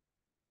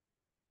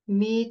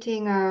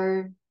meeting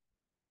our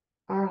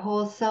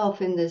whole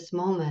self in this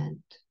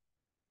moment.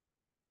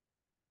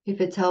 If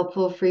it's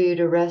helpful for you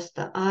to rest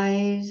the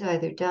eyes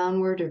either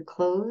downward or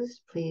closed,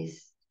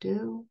 please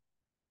do.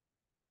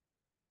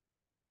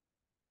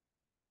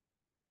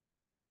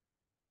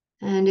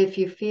 And if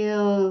you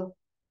feel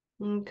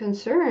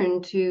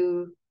concerned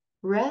to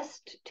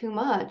rest too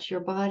much, your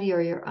body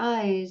or your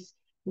eyes,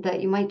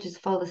 that you might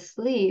just fall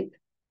asleep,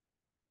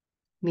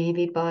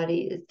 maybe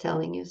body is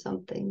telling you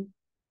something.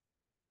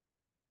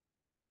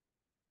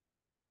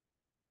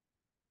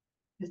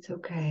 It's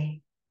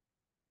okay.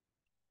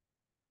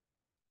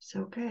 It's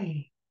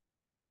okay.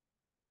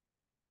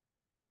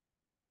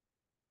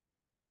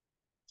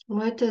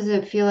 What does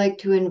it feel like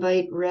to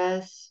invite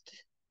rest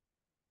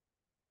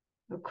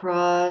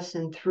across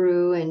and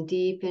through and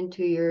deep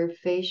into your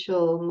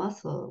facial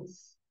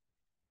muscles?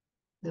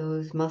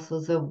 Those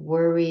muscles of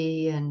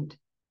worry and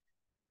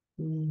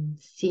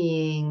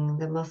seeing,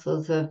 the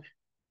muscles of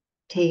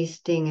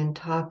tasting and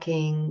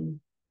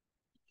talking,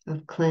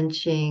 of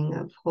clenching,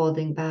 of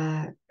holding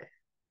back.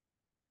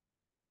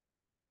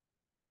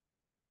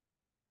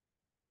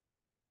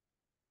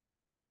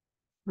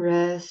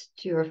 Rest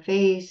your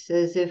face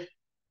as if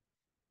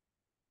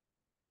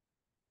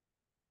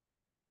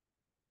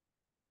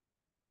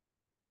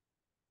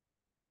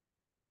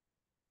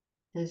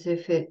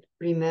it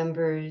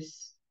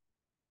remembers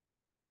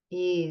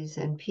ease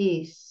and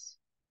peace.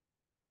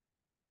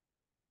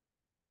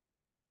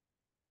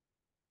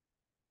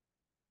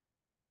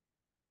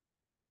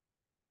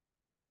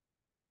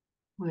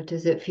 What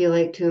does it feel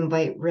like to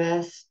invite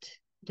rest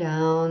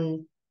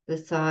down the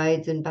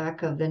sides and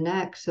back of the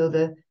neck so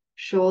the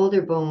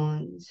shoulder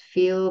bones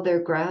feel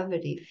their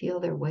gravity, feel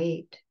their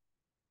weight?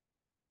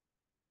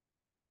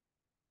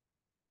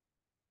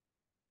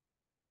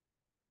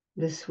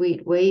 The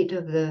sweet weight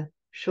of the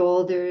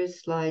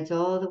shoulders slides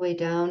all the way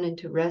down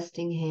into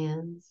resting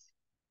hands.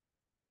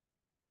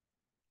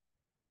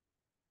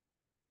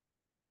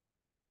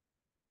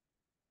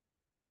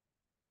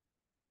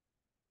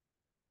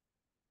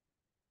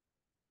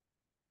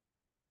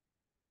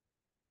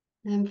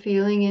 And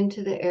feeling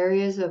into the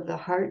areas of the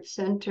heart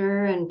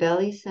center and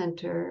belly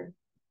center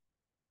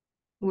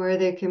where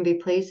there can be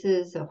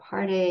places of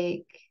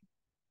heartache,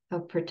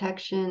 of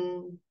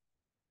protection,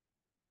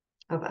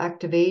 of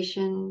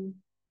activation,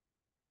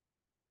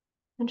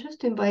 and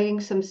just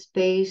inviting some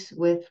space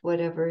with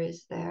whatever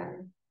is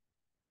there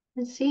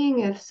and seeing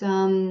if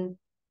some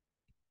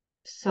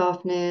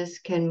softness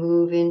can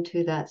move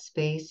into that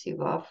space you've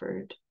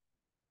offered.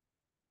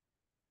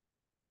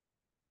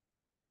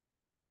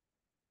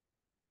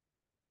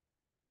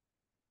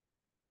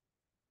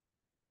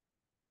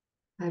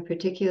 I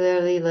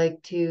particularly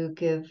like to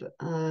give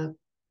a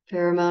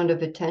fair amount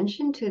of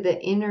attention to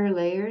the inner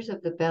layers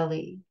of the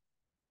belly,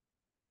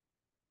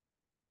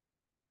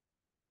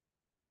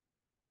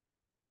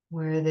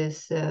 where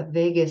this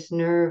vagus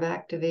nerve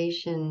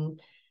activation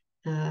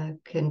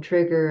can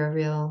trigger a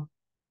real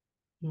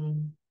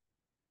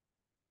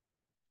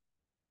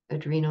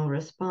adrenal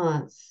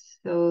response.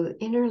 So the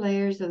inner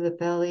layers of the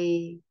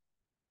belly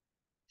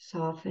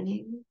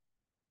softening,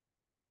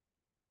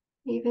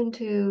 even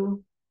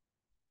to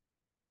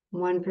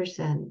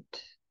 1%,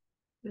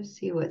 to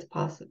see what's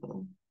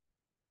possible.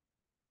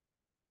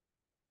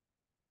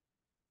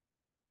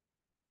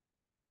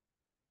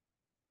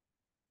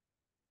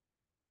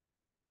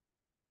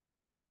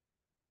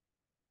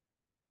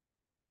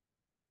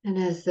 And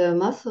as the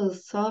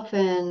muscles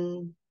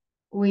soften,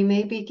 we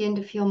may begin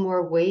to feel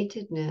more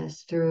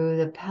weightedness through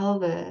the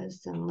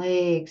pelvis and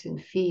legs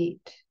and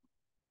feet,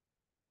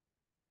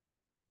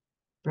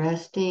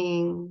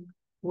 resting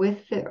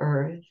with the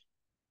earth,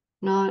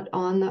 not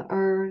on the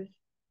earth,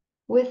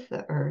 with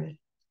the earth,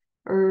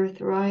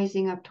 earth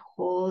rising up to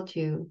hold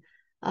you.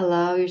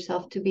 Allow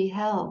yourself to be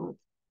held.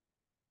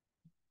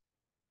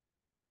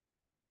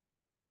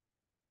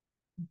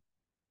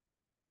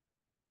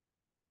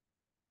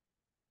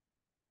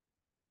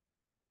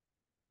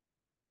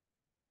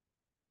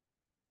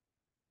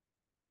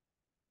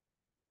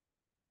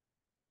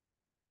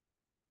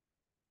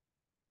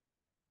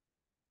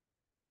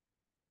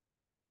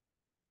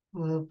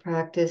 We'll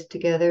practice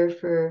together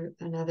for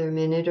another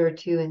minute or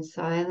two in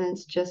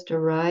silence, just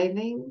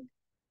arriving,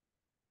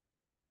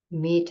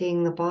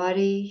 meeting the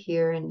body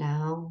here and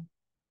now.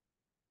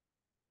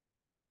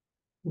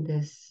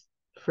 This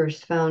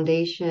first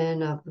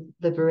foundation of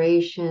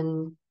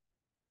liberation.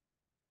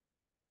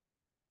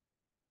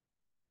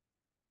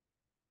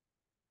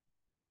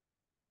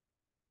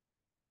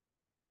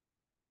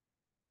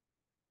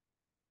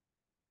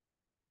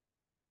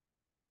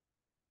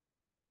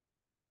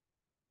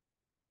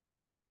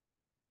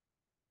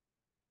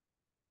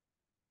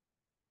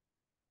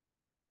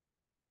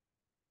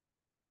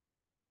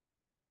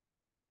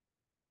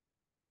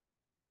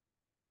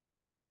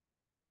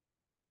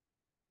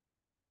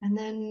 And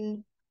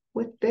then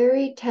with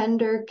very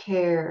tender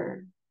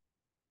care,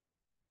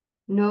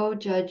 no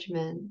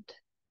judgment,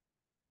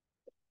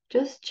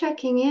 just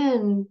checking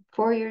in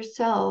for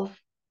yourself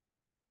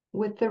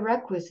with the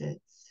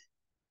requisites.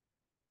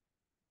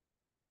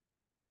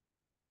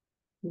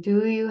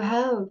 Do you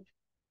have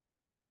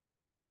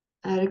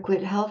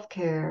adequate health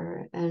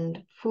care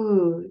and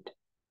food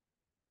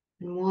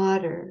and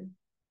water?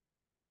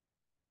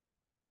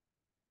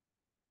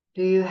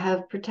 Do you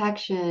have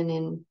protection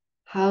in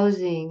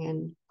housing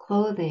and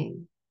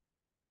clothing?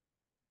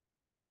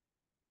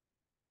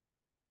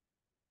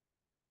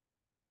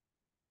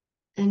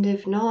 And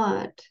if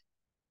not,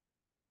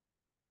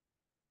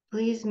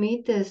 please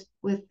meet this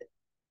with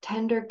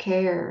tender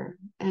care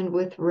and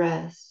with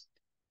rest.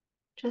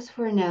 Just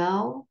for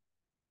now,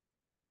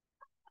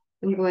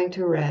 I'm going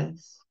to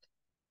rest.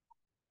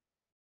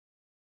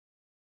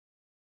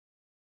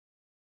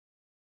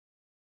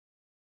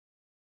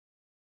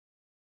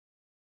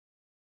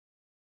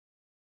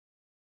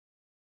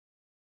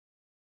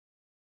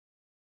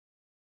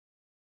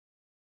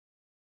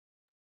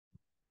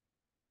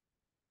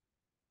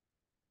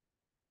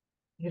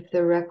 If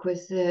the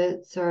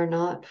requisites are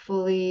not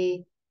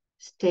fully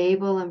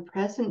stable and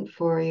present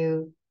for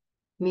you,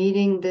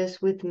 meeting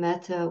this with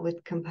metta,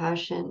 with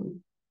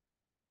compassion,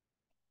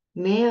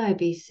 may I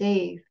be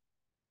safe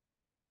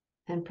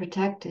and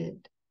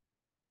protected.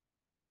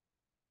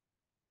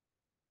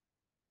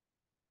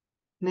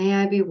 May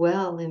I be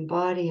well in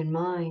body and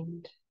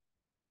mind.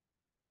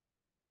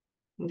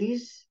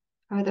 These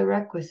are the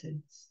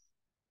requisites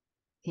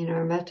in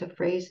our metta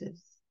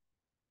phrases.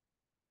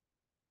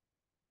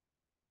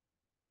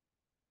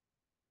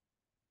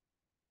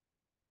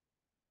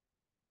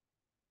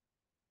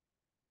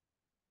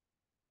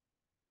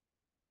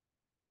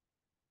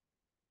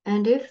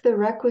 And if the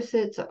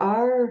requisites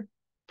are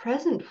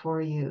present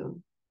for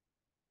you,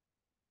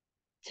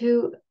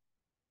 to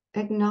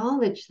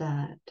acknowledge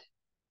that,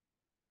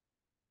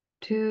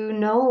 to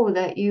know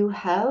that you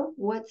have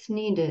what's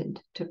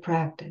needed to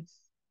practice.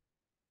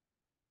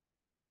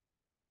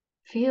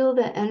 Feel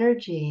the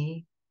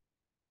energy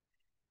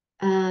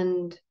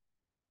and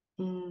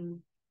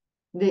the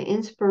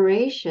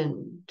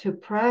inspiration to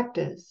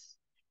practice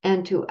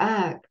and to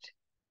act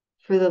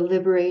for the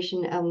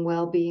liberation and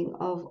well-being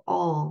of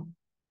all.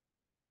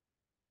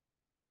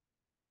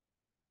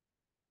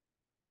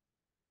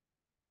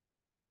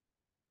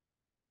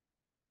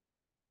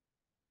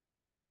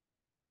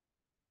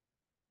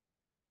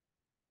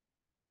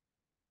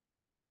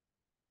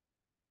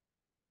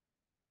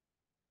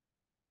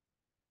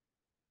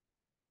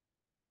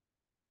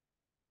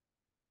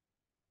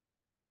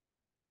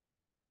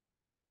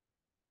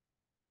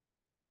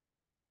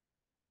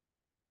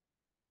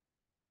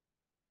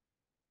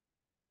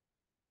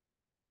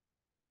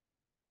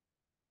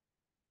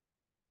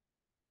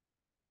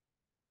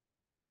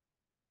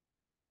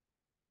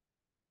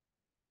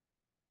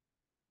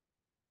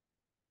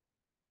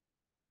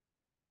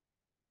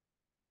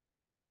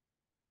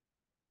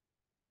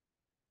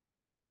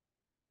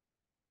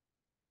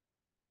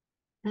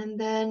 And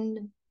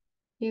then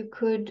you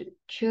could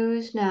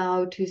choose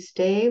now to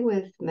stay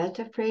with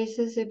metta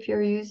phrases if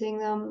you're using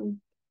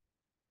them,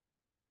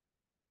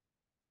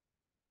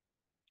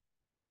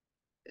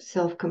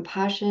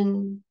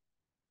 self-compassion,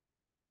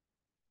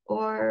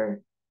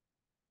 or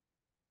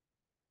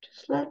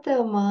just let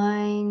the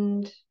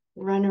mind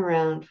run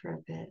around for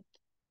a bit.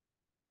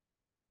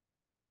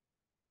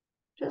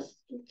 Just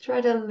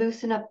try to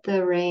loosen up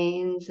the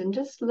reins and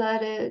just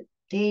let it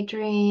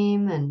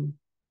daydream and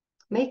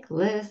make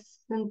lists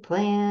and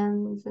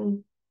plans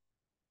and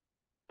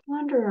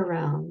wander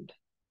around.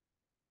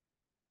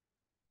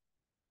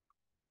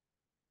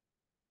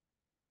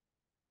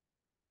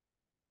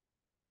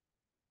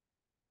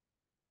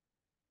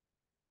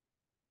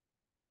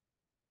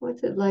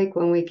 What's it like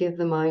when we give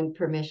the mind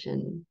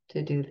permission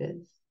to do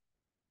this?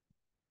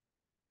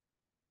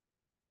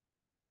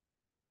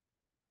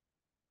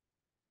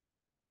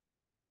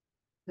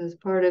 Does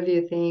part of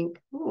you think,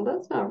 oh,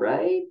 that's not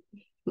right?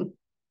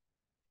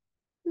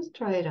 Just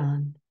try it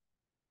on.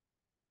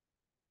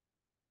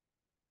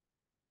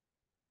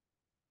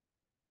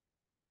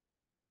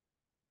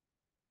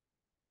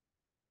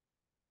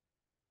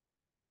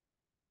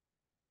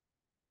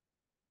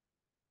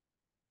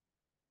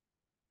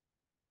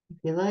 If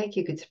you like,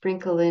 you could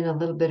sprinkle in a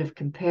little bit of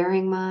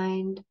comparing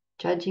mind,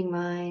 judging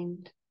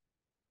mind,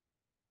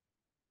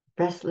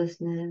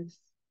 restlessness,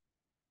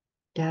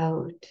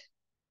 doubt,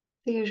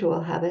 the usual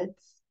habits.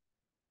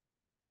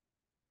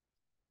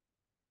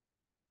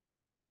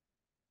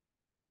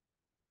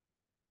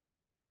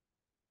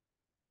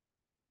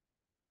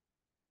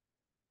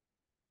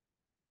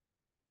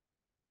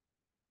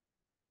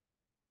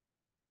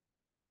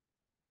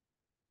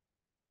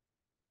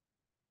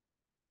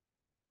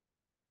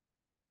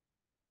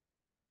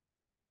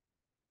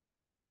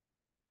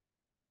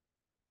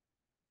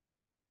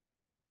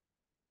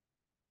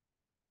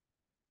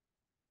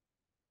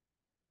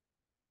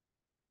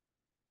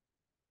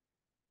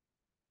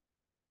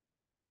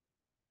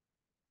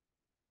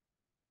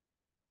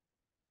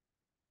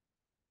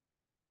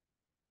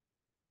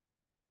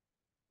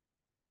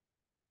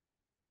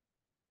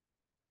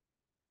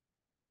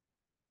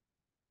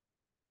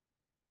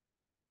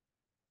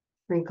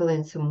 Sprinkle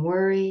in some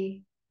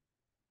worry.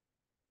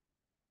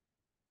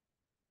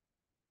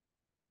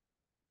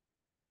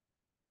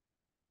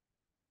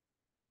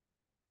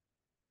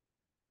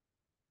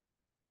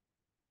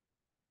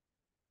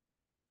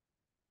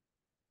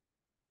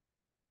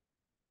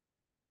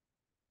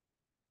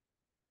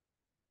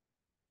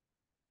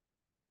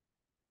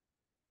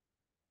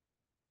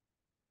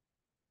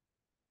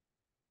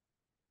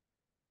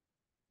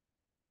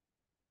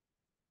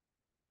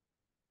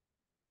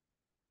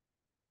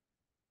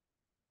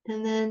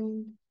 And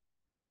then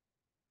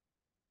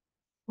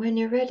when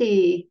you're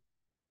ready,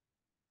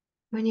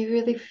 when you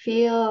really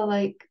feel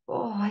like,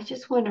 oh, I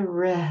just want to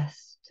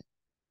rest.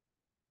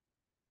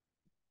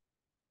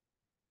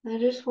 I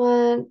just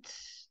want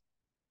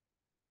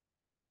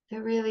to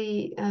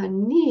really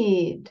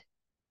need,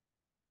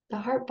 the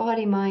heart,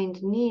 body,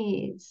 mind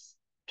needs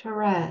to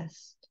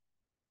rest.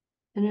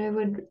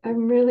 And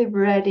I'm really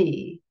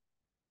ready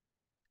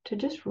to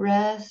just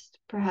rest,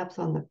 perhaps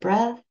on the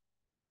breath.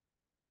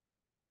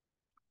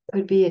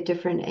 Could be a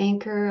different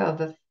anchor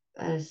of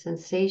a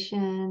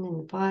sensation in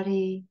the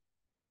body.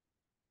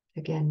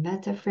 Again,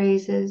 metta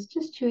phrases,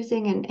 just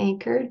choosing an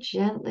anchor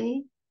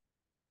gently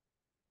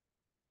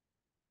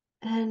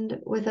and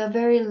with a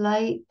very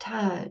light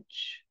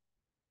touch,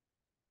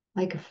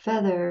 like a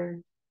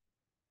feather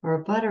or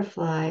a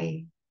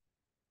butterfly.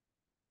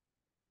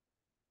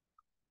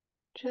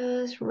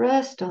 Just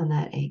rest on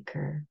that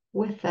anchor,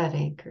 with that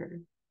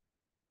anchor,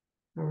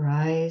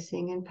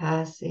 arising and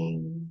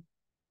passing.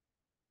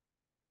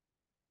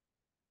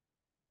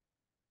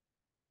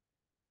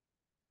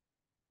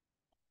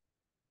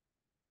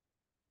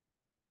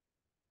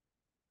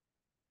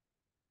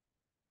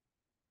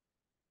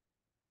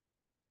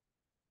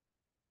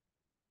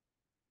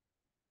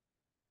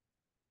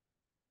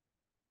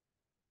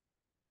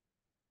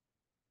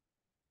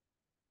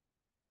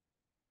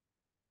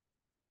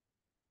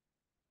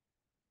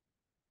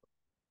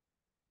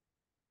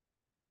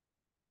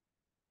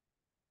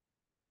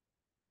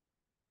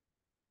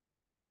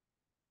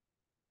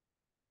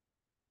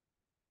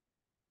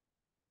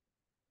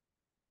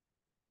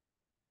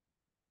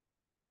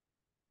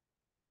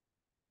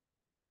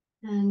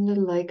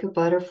 And like a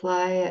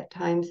butterfly, at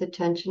times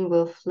attention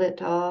will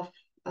flit off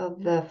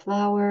of the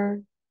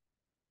flower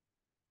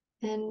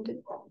and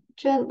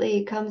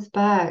gently comes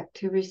back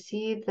to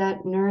receive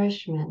that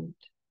nourishment,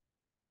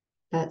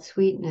 that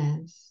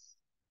sweetness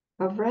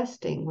of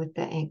resting with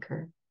the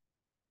anchor.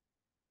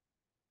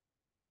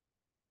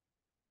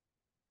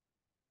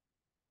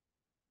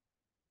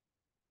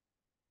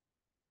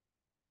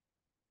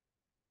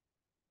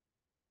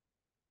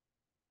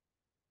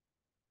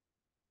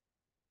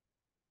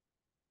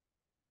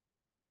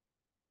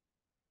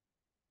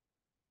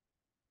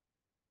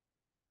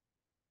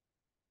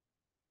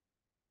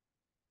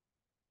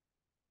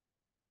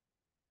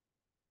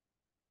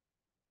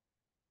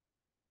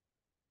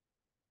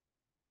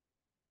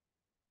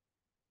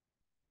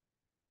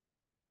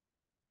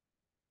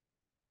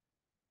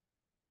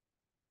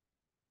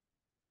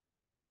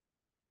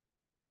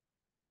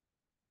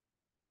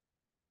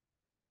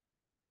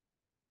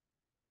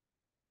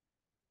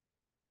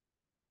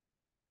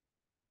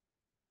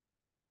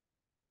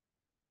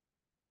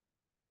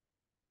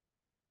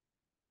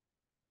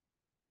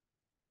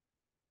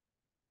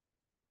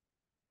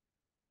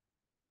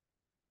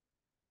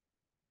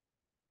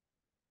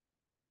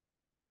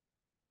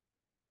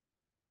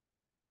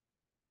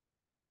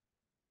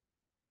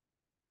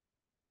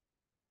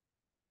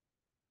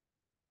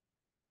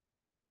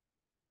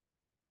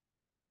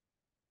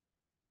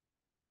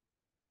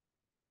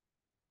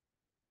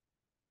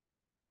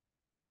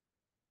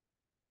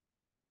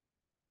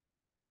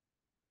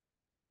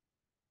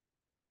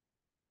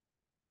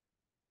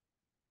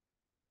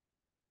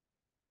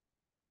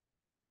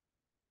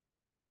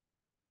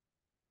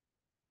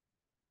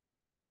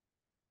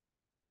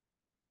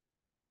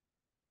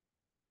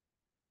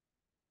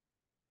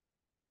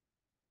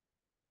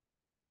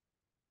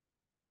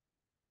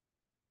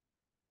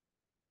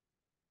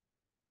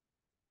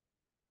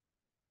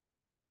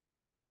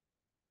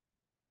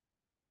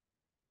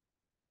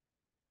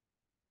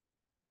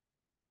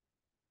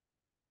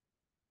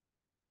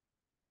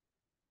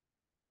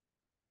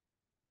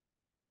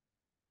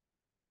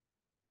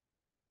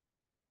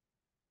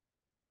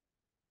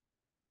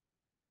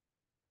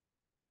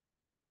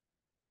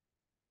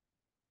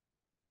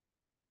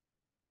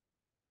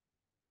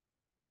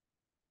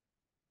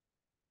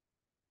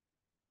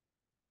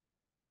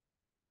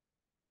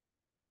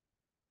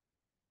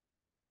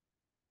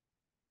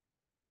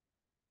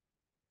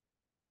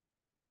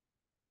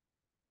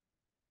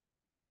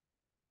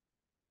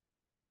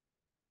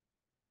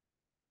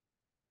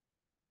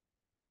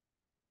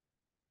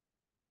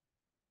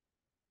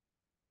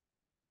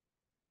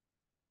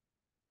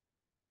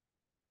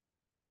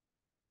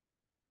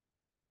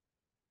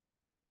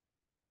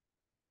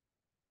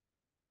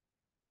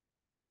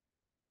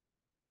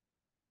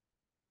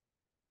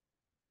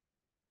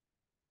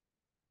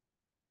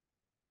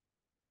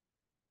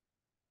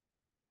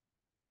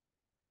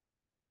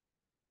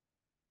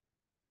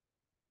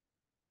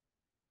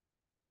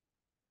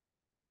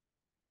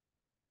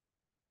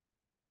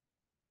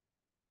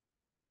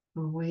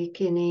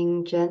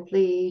 Awakening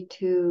gently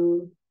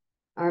to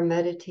our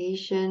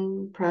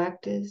meditation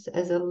practice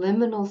as a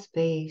liminal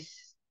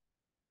space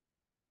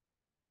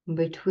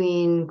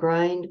between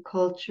grind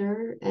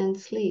culture and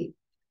sleep,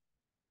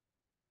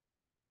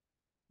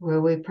 where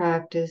we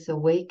practice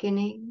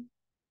awakening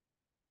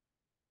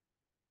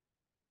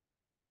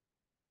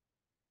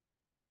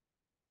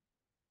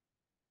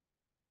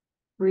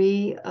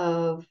free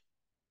of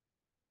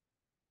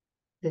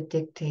the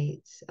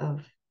dictates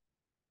of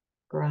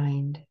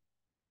grind.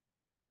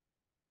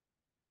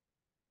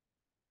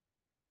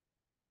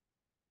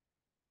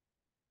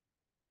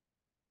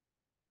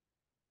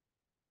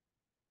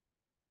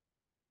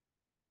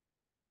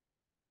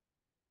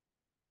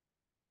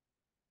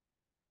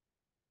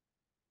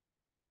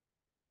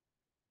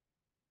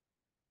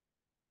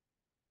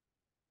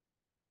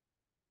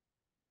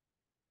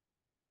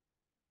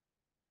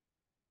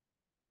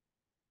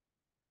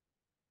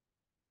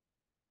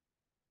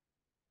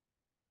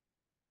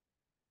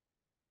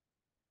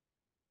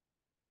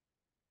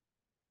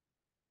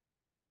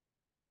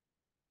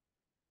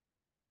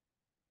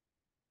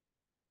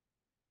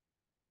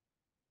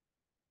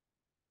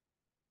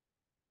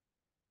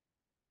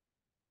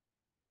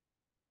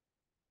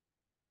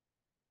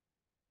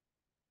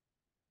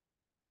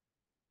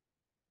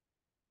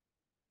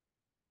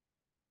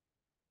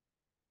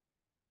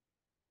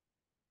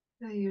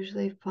 I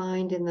usually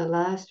find in the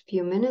last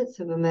few minutes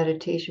of a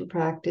meditation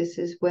practice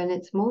is when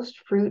it's most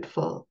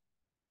fruitful,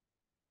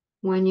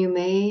 when you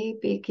may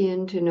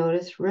begin to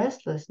notice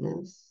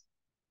restlessness.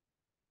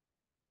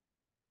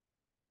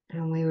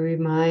 And we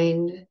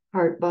remind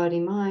heart, body,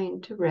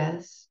 mind to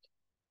rest.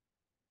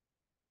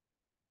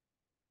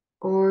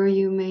 Or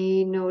you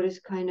may notice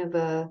kind of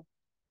a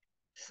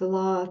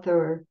sloth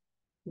or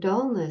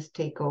dullness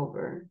take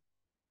over.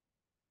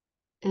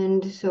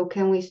 And so,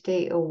 can we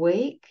stay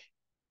awake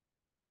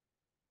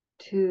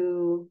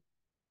to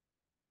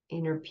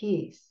inner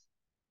peace?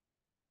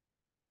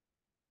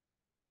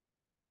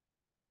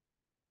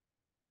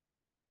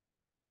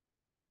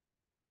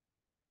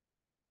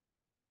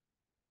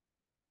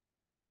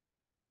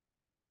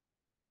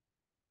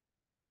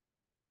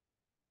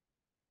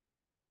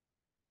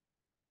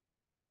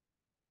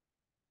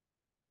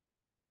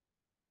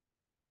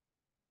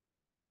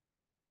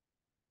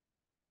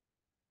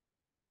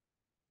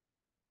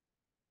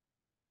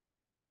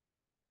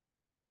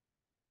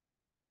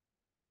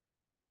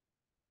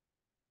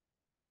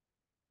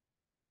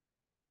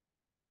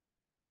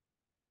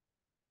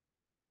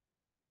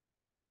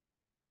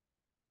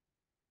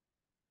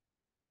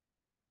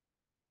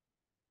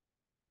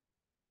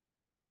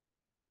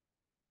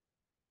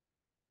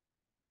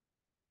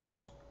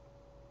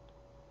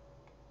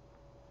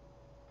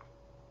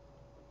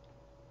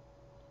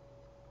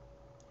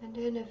 And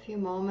in a few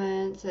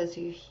moments, as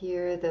you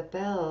hear the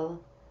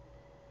bell,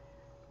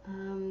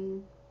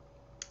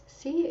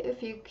 see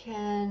if you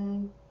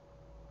can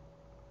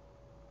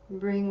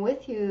bring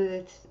with you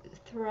this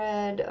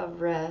thread of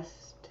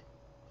rest,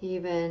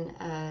 even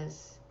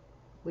as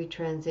we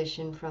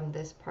transition from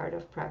this part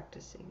of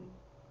practicing.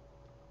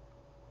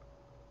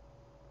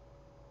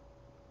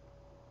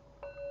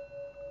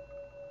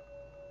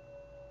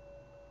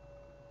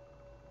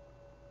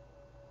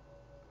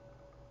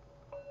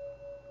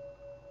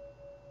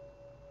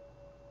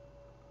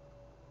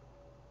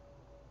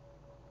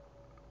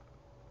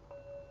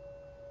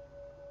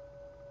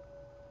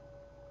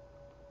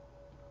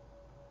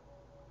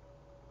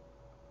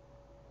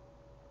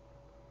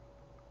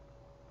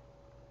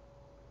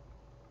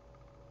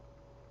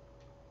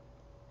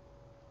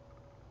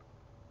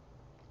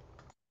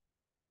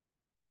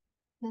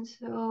 And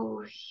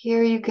so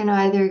here you can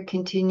either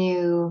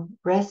continue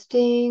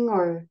resting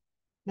or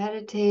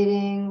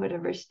meditating,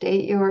 whatever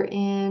state you're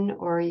in,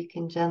 or you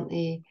can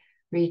gently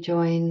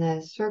rejoin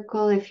the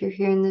circle if you're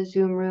here in the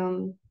Zoom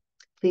room.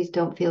 Please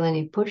don't feel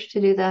any push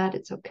to do that.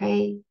 It's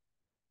okay.